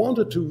they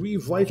wanted to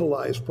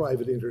revitalize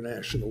private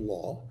international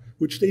law,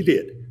 which they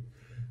did,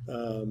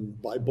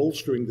 by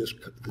bolstering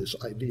this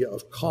idea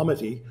of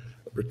comity,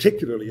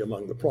 particularly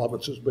among the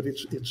provinces, but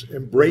it's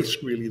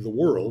embraced really the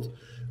world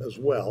as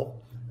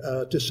well,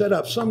 to set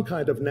up some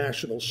kind of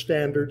national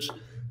standards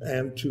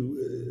and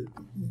to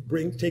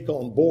take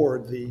on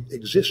board the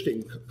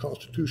existing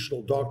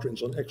constitutional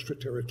doctrines on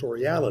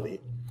extraterritoriality.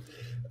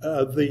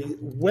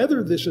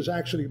 Whether this has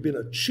actually been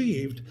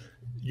achieved,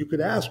 you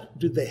could ask,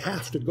 did they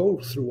have to go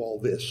through all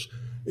this?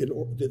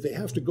 Did they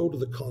have to go to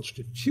the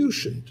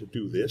Constitution to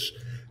do this?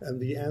 And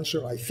the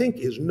answer, I think,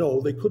 is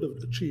no. They could have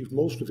achieved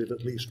most of it,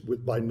 at least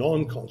by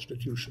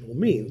non-constitutional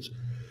means.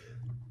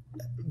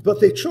 But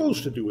they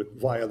chose to do it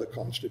via the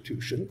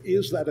Constitution.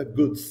 Is that a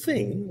good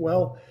thing?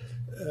 Well,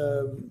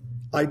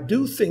 I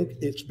do think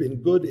it's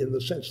been good in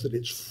the sense that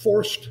it's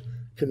forced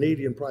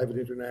Canadian private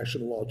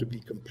international law to be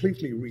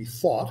completely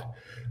rethought,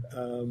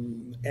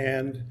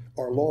 and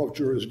our law of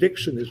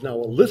jurisdiction is now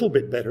a little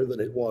bit better than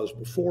it was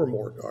before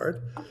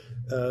Morgard.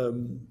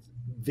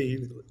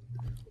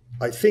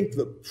 I think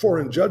the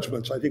foreign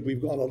judgments, I think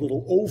we've gone a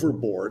little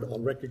overboard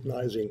on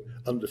recognizing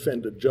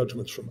undefended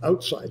judgments from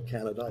outside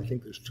Canada. I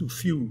think there's too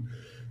few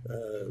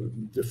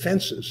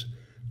defenses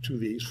to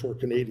these for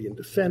Canadian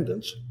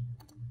defendants.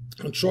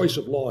 And choice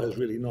of law has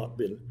really not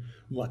been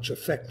much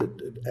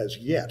affected as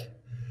yet.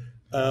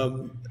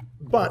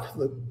 But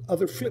the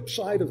other flip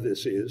side of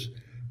this is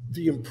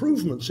the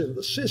improvements in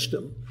the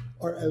system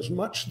are as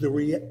much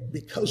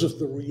because of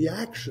the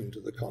reaction to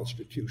the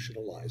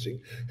constitutionalizing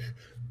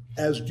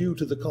as due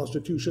to the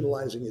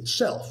constitutionalizing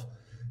itself.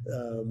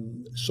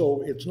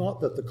 So it's not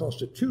that the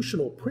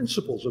constitutional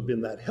principles have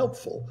been that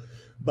helpful,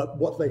 but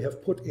what they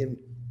have put in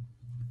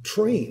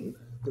train,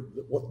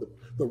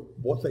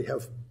 what they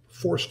have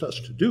forced us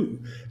to do,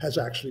 has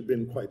actually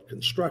been quite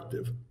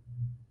constructive.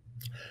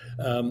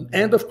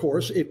 And of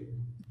course,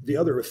 the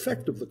other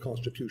effect of the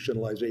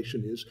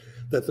constitutionalization is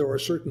that there are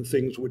certain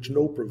things which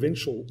no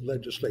provincial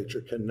legislature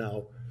can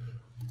now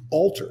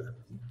alter.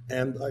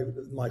 And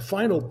my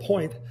final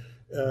point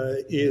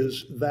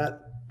is that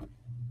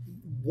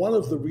one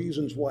of the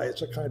reasons why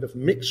it's a kind of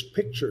mixed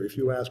picture, if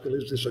you ask, well,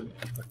 is this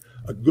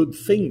a good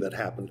thing that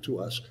happened to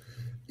us,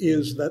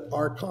 is that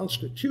our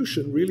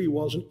Constitution really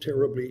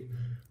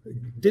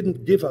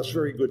didn't give us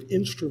very good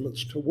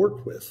instruments to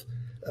work with.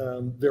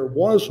 There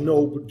was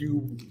no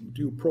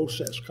due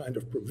process kind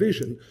of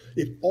provision.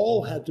 It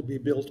all had to be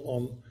built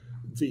on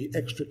the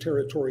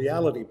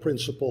extraterritoriality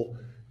principle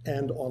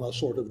and on a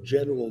sort of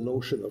general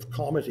notion of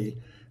comity.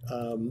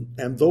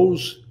 And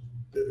those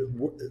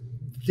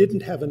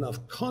didn't have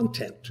enough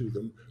content to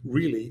them,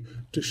 really,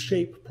 to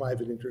shape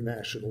private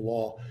international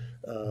law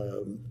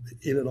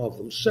in and of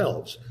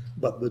themselves.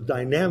 But the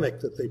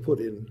dynamic that they put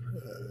in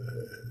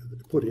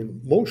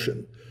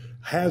motion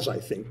has, I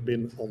think,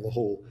 been, on the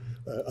whole,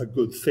 a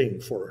good thing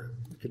for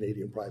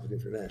Canadian private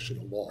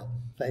international law.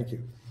 Thank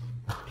you.